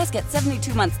Tempur-Pedic. Plus, get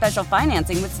 72-month special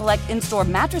financing with select in-store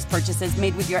mattress purchases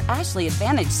made with your Ashley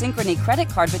Advantage Synchrony credit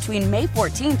card between May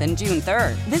 14th and June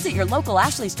 3rd. Visit your local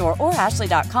Ashley store or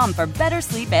ashley.com for better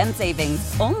sleep and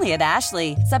savings. Only at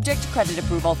Ashley. Subject to credit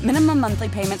approval. Minimum monthly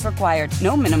payments required.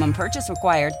 No minimum purchase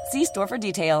required. See store for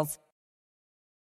details.